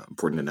 So,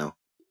 important to know.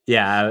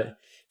 Yeah.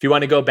 If you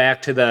want to go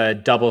back to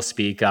the double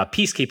speak,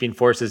 peacekeeping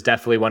force is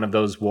definitely one of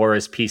those war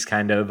is peace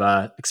kind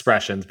of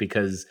expressions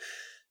because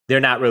they're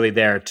not really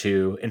there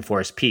to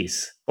enforce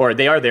peace. Or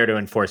they are there to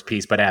enforce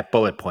peace, but at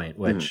bullet point,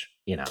 which,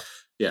 Yeah,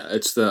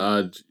 it's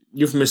the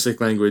euphemistic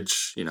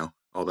language,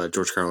 all that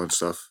George Carlin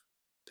stuff.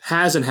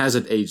 Has and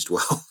hasn't aged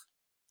well.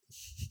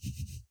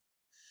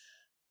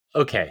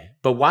 Okay,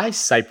 but why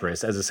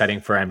Cyprus as a setting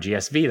for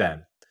MGSV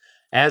then?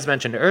 As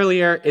mentioned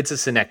earlier, it's a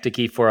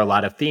synecdoche for a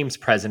lot of themes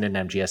present in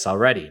MGS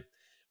already.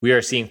 We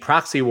are seeing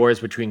proxy wars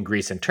between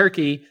Greece and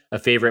Turkey, a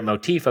favorite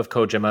motif of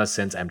Kojima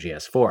since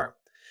MGS4.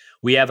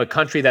 We have a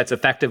country that's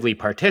effectively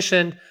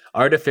partitioned,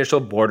 artificial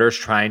borders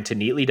trying to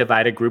neatly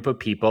divide a group of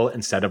people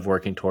instead of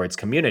working towards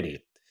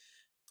community.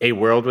 A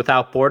world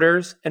without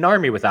borders, an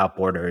army without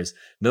borders,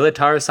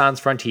 Militar sans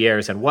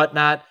frontières and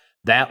whatnot,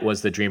 that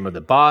was the dream of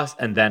the boss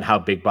and then how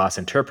Big Boss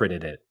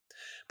interpreted it.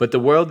 But the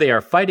world they are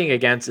fighting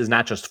against is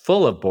not just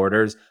full of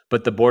borders,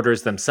 but the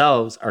borders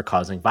themselves are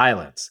causing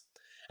violence.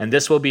 And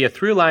this will be a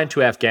through line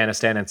to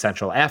Afghanistan and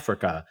Central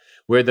Africa,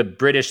 where the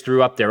British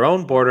threw up their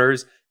own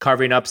borders,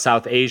 carving up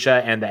South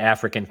Asia and the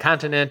African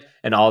continent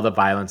and all the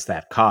violence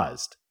that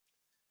caused.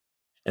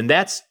 And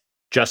that's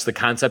just the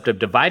concept of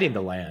dividing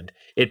the land.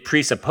 It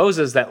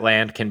presupposes that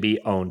land can be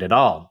owned at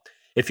all.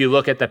 If you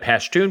look at the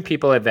Pashtun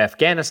people of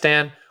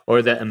Afghanistan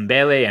or the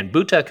Mbele and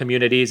Buta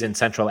communities in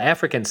Central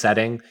African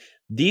setting,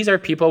 these are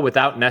people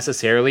without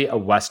necessarily a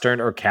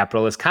Western or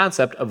capitalist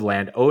concept of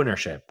land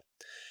ownership.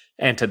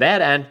 And to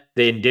that end,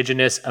 the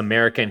indigenous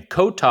American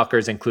code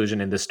talkers'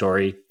 inclusion in the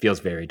story feels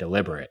very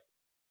deliberate.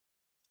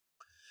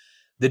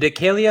 The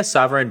Deucalion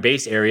sovereign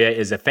base area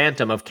is a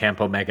phantom of Camp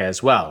Omega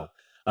as well,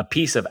 a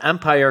piece of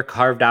empire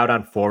carved out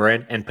on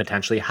foreign and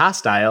potentially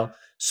hostile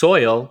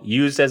soil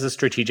used as a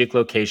strategic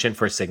location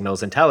for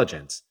signals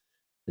intelligence.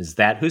 Is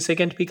that who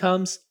SIGINT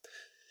becomes?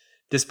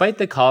 Despite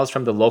the calls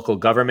from the local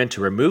government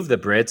to remove the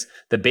Brits,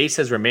 the base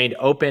has remained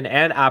open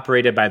and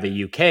operated by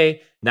the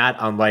UK, not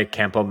unlike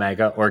Camp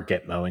Omega or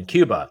Gitmo in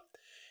Cuba.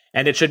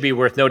 And it should be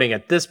worth noting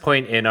at this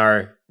point in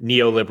our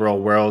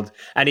neoliberal world,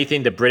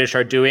 anything the British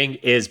are doing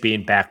is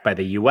being backed by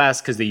the US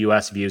because the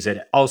US views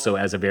it also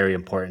as a very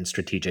important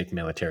strategic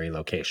military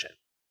location.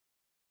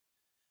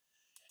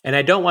 And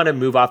I don't want to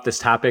move off this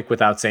topic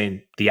without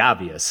saying the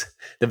obvious.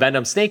 The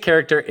Venom Snake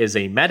character is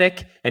a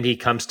medic, and he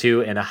comes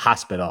to in a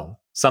hospital.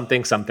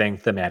 Something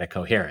thematic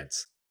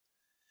coherence.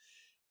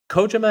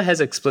 Kojima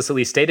has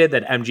explicitly stated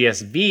that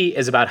MGS-V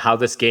is about how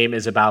this game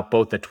is about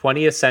both the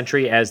 20th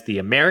century as the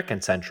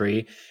American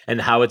century,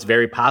 and how it's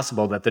very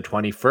possible that the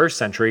 21st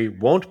century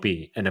won't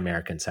be an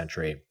American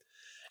century.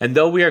 And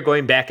though we are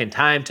going back in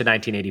time to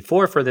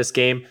 1984 for this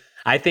game,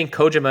 I think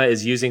Kojima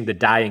is using the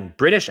dying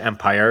British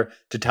Empire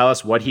to tell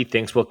us what he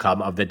thinks will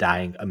come of the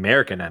dying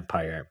American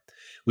Empire.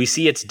 We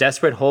see its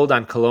desperate hold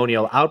on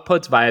colonial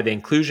outputs via the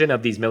inclusion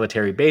of these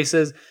military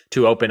bases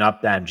to open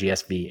up the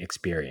MGS-V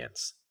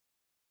experience.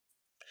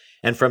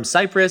 And from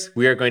Cyprus,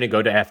 we are going to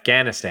go to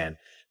Afghanistan,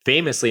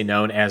 famously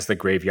known as the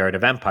Graveyard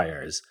of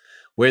Empires,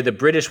 where the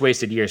British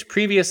wasted years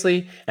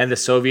previously and the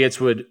Soviets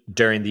would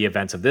during the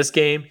events of this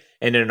game,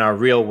 and in our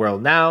real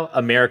world now,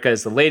 America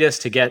is the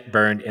latest to get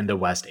burned in the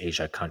West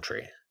Asia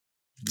country.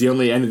 The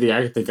only entity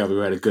I could think of who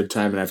had a good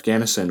time in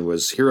Afghanistan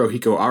was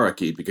Hirohiko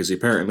Araki, because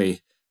apparently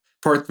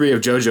Part 3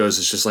 of JoJo's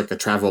is just like a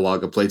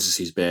travelogue of places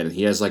he's been, and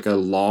he has like a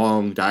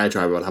long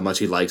diatribe about how much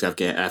he likes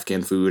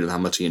Afghan food and how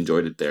much he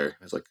enjoyed it there.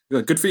 I was like,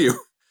 good for you.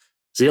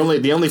 The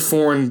only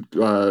foreign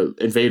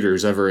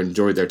invaders ever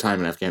enjoyed their time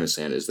in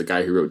Afghanistan is the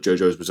guy who wrote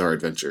JoJo's Bizarre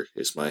Adventure,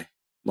 is my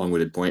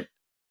long-winded point.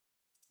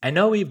 I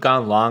know we've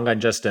gone long on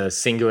just a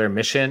singular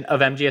mission of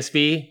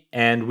MGS-V,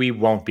 and we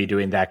won't be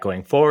doing that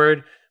going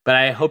forward, but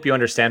I hope you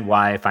understand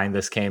why I find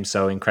this game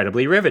so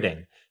incredibly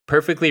riveting,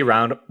 perfectly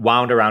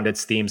wound around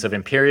its themes of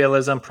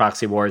imperialism,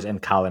 proxy wars,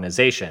 and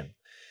colonization.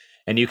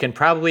 And you can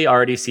probably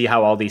already see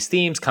how all these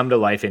themes come to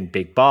life in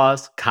Big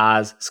Boss,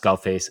 Kaz,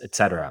 Skullface,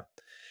 etc.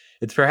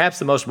 It's perhaps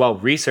the most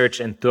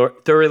well-researched and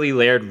thoroughly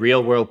layered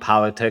real-world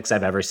politics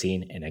I've ever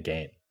seen in a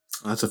game.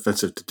 That's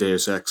offensive to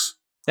Deus Ex.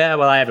 Yeah,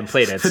 well, I haven't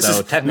played it,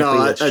 so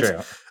technically it's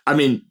true. I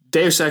mean,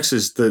 Deus Ex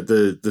is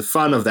the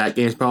fun of that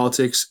game's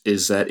politics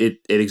is that it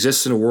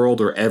exists in a world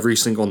where every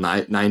single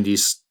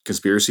 90s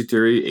conspiracy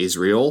theory is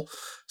real.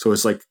 So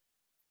it's like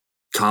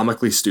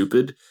comically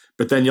stupid.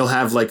 But then you'll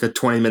have like a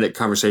 20-minute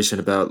conversation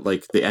about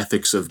like the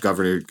ethics of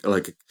governor,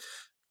 like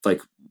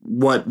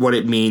what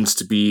it means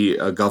to be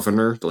a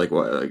governor, like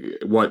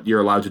what you're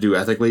allowed to do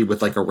ethically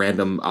with like a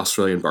random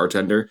Australian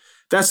bartender.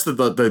 that's the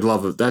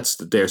love of that's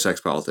the Deus Ex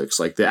politics.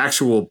 Like the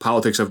actual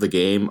politics of the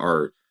game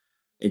are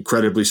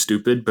incredibly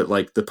stupid, but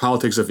like the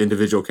politics of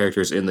individual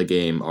characters in the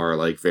game are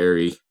like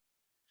very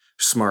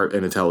smart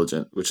and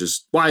intelligent, which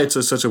is why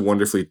it's such a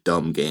wonderfully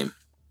dumb game.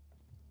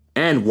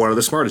 And one of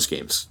the smartest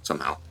games,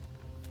 somehow.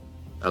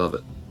 I love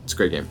it. It's a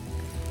great game.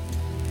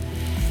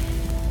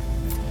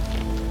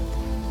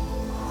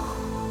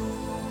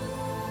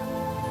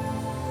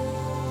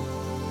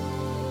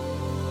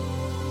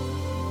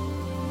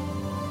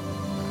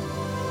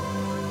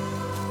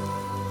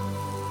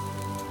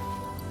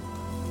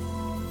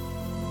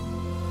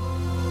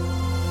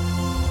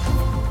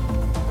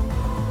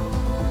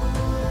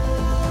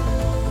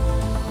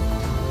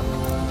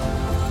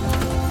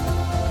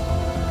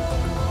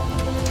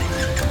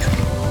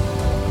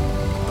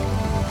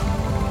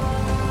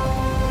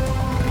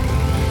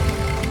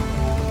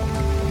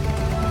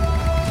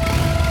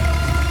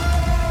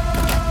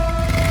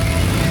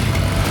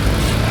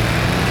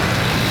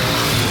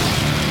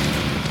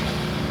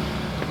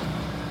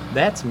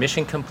 That's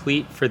mission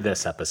complete for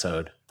this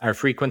episode. Our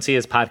frequency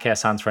is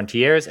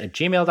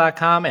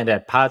podcastsansfrontiers@gmail.com and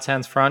at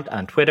podsansfront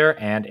on Twitter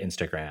and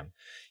Instagram.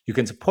 You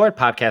can support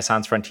Podcast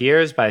Sans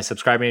Frontiers by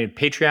subscribing to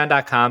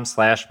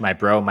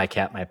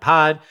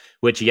patreon.com/mybro-mycat-mypod,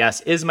 which, yes,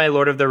 is my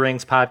Lord of the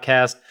Rings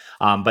podcast,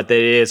 but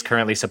it is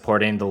currently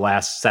supporting the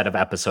last set of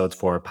episodes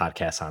for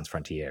Podcast Sans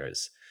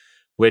Frontiers,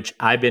 which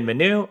I've been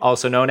Manu,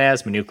 also known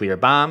as Manuclear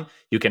Bomb.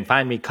 You can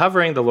find me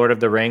covering The Lord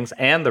of the Rings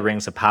and The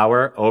Rings of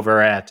Power over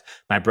at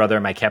My Brother,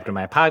 My Captain,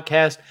 My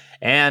Podcast,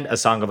 and A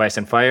Song of Ice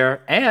and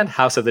Fire, and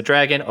House of the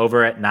Dragon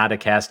over at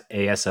Nodacast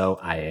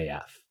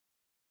ASO-IAF.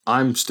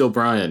 I'm still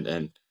Brian,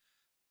 and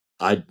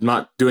I'm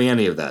not doing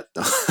any of that.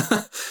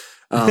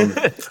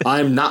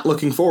 I'm not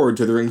looking forward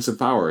to The Rings of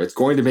Power. It's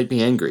going to make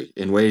me angry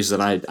in ways that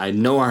I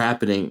know are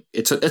happening.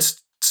 It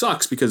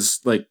sucks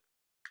because, like,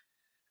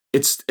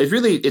 it's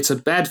a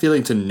bad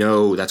feeling to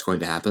know that's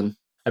going to happen.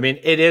 I mean,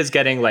 it is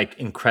getting like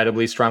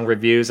incredibly strong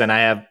reviews, and I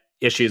have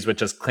issues with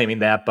just claiming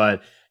that,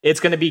 but it's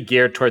going to be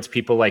geared towards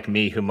people like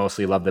me who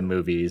mostly love the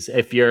movies.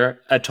 If you're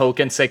a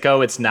Tolkien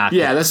sicko, it's not.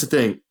 Yeah, that's the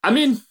thing. I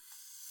mean,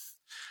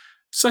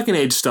 Second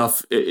Age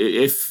stuff,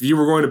 if you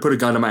were going to put a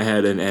gun to my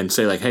head and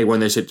say like, hey,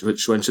 when should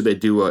they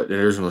do an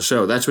original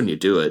show? That's when you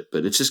do it,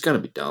 but it's just going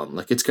to be dumb.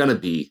 Like it's going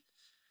to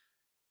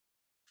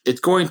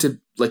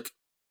like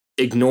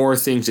ignore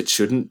things it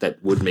shouldn't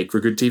that would make for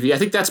good TV. I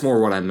think that's more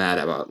what I'm mad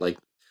about. Like,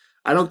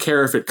 I don't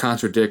care if it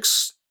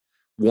contradicts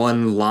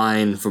one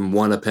line from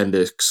one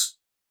appendix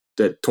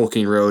that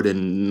Tolkien wrote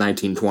in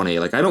 1920.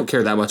 Like, I don't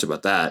care that much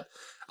about that.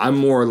 I'm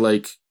more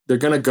like they're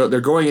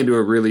going into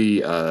a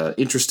really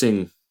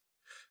interesting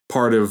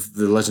part of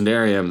the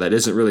Legendarium that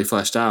isn't really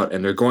fleshed out,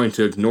 and they're going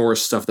to ignore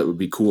stuff that would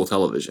be cool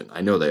television. I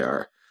know they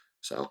are.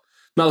 So,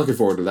 not looking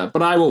forward to that,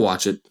 but I will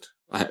watch it.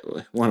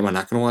 Why am I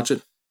not going to watch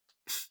it?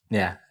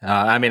 Yeah,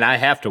 I mean, I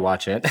have to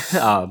watch it,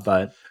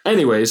 but...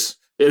 Anyways,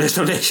 it is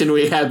no nation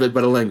we have it,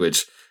 but a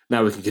language.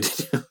 Now we can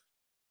continue.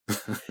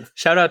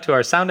 Shout out to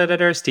our sound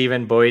editor,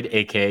 Stephen Boyd,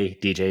 aka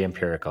DJ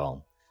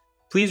Empirical.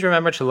 Please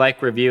remember to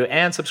like, review,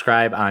 and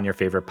subscribe on your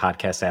favorite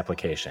podcast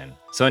application.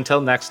 So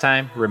until next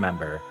time,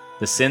 remember,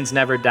 the sins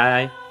never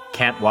die,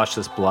 can't wash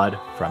this blood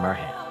from our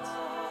hands.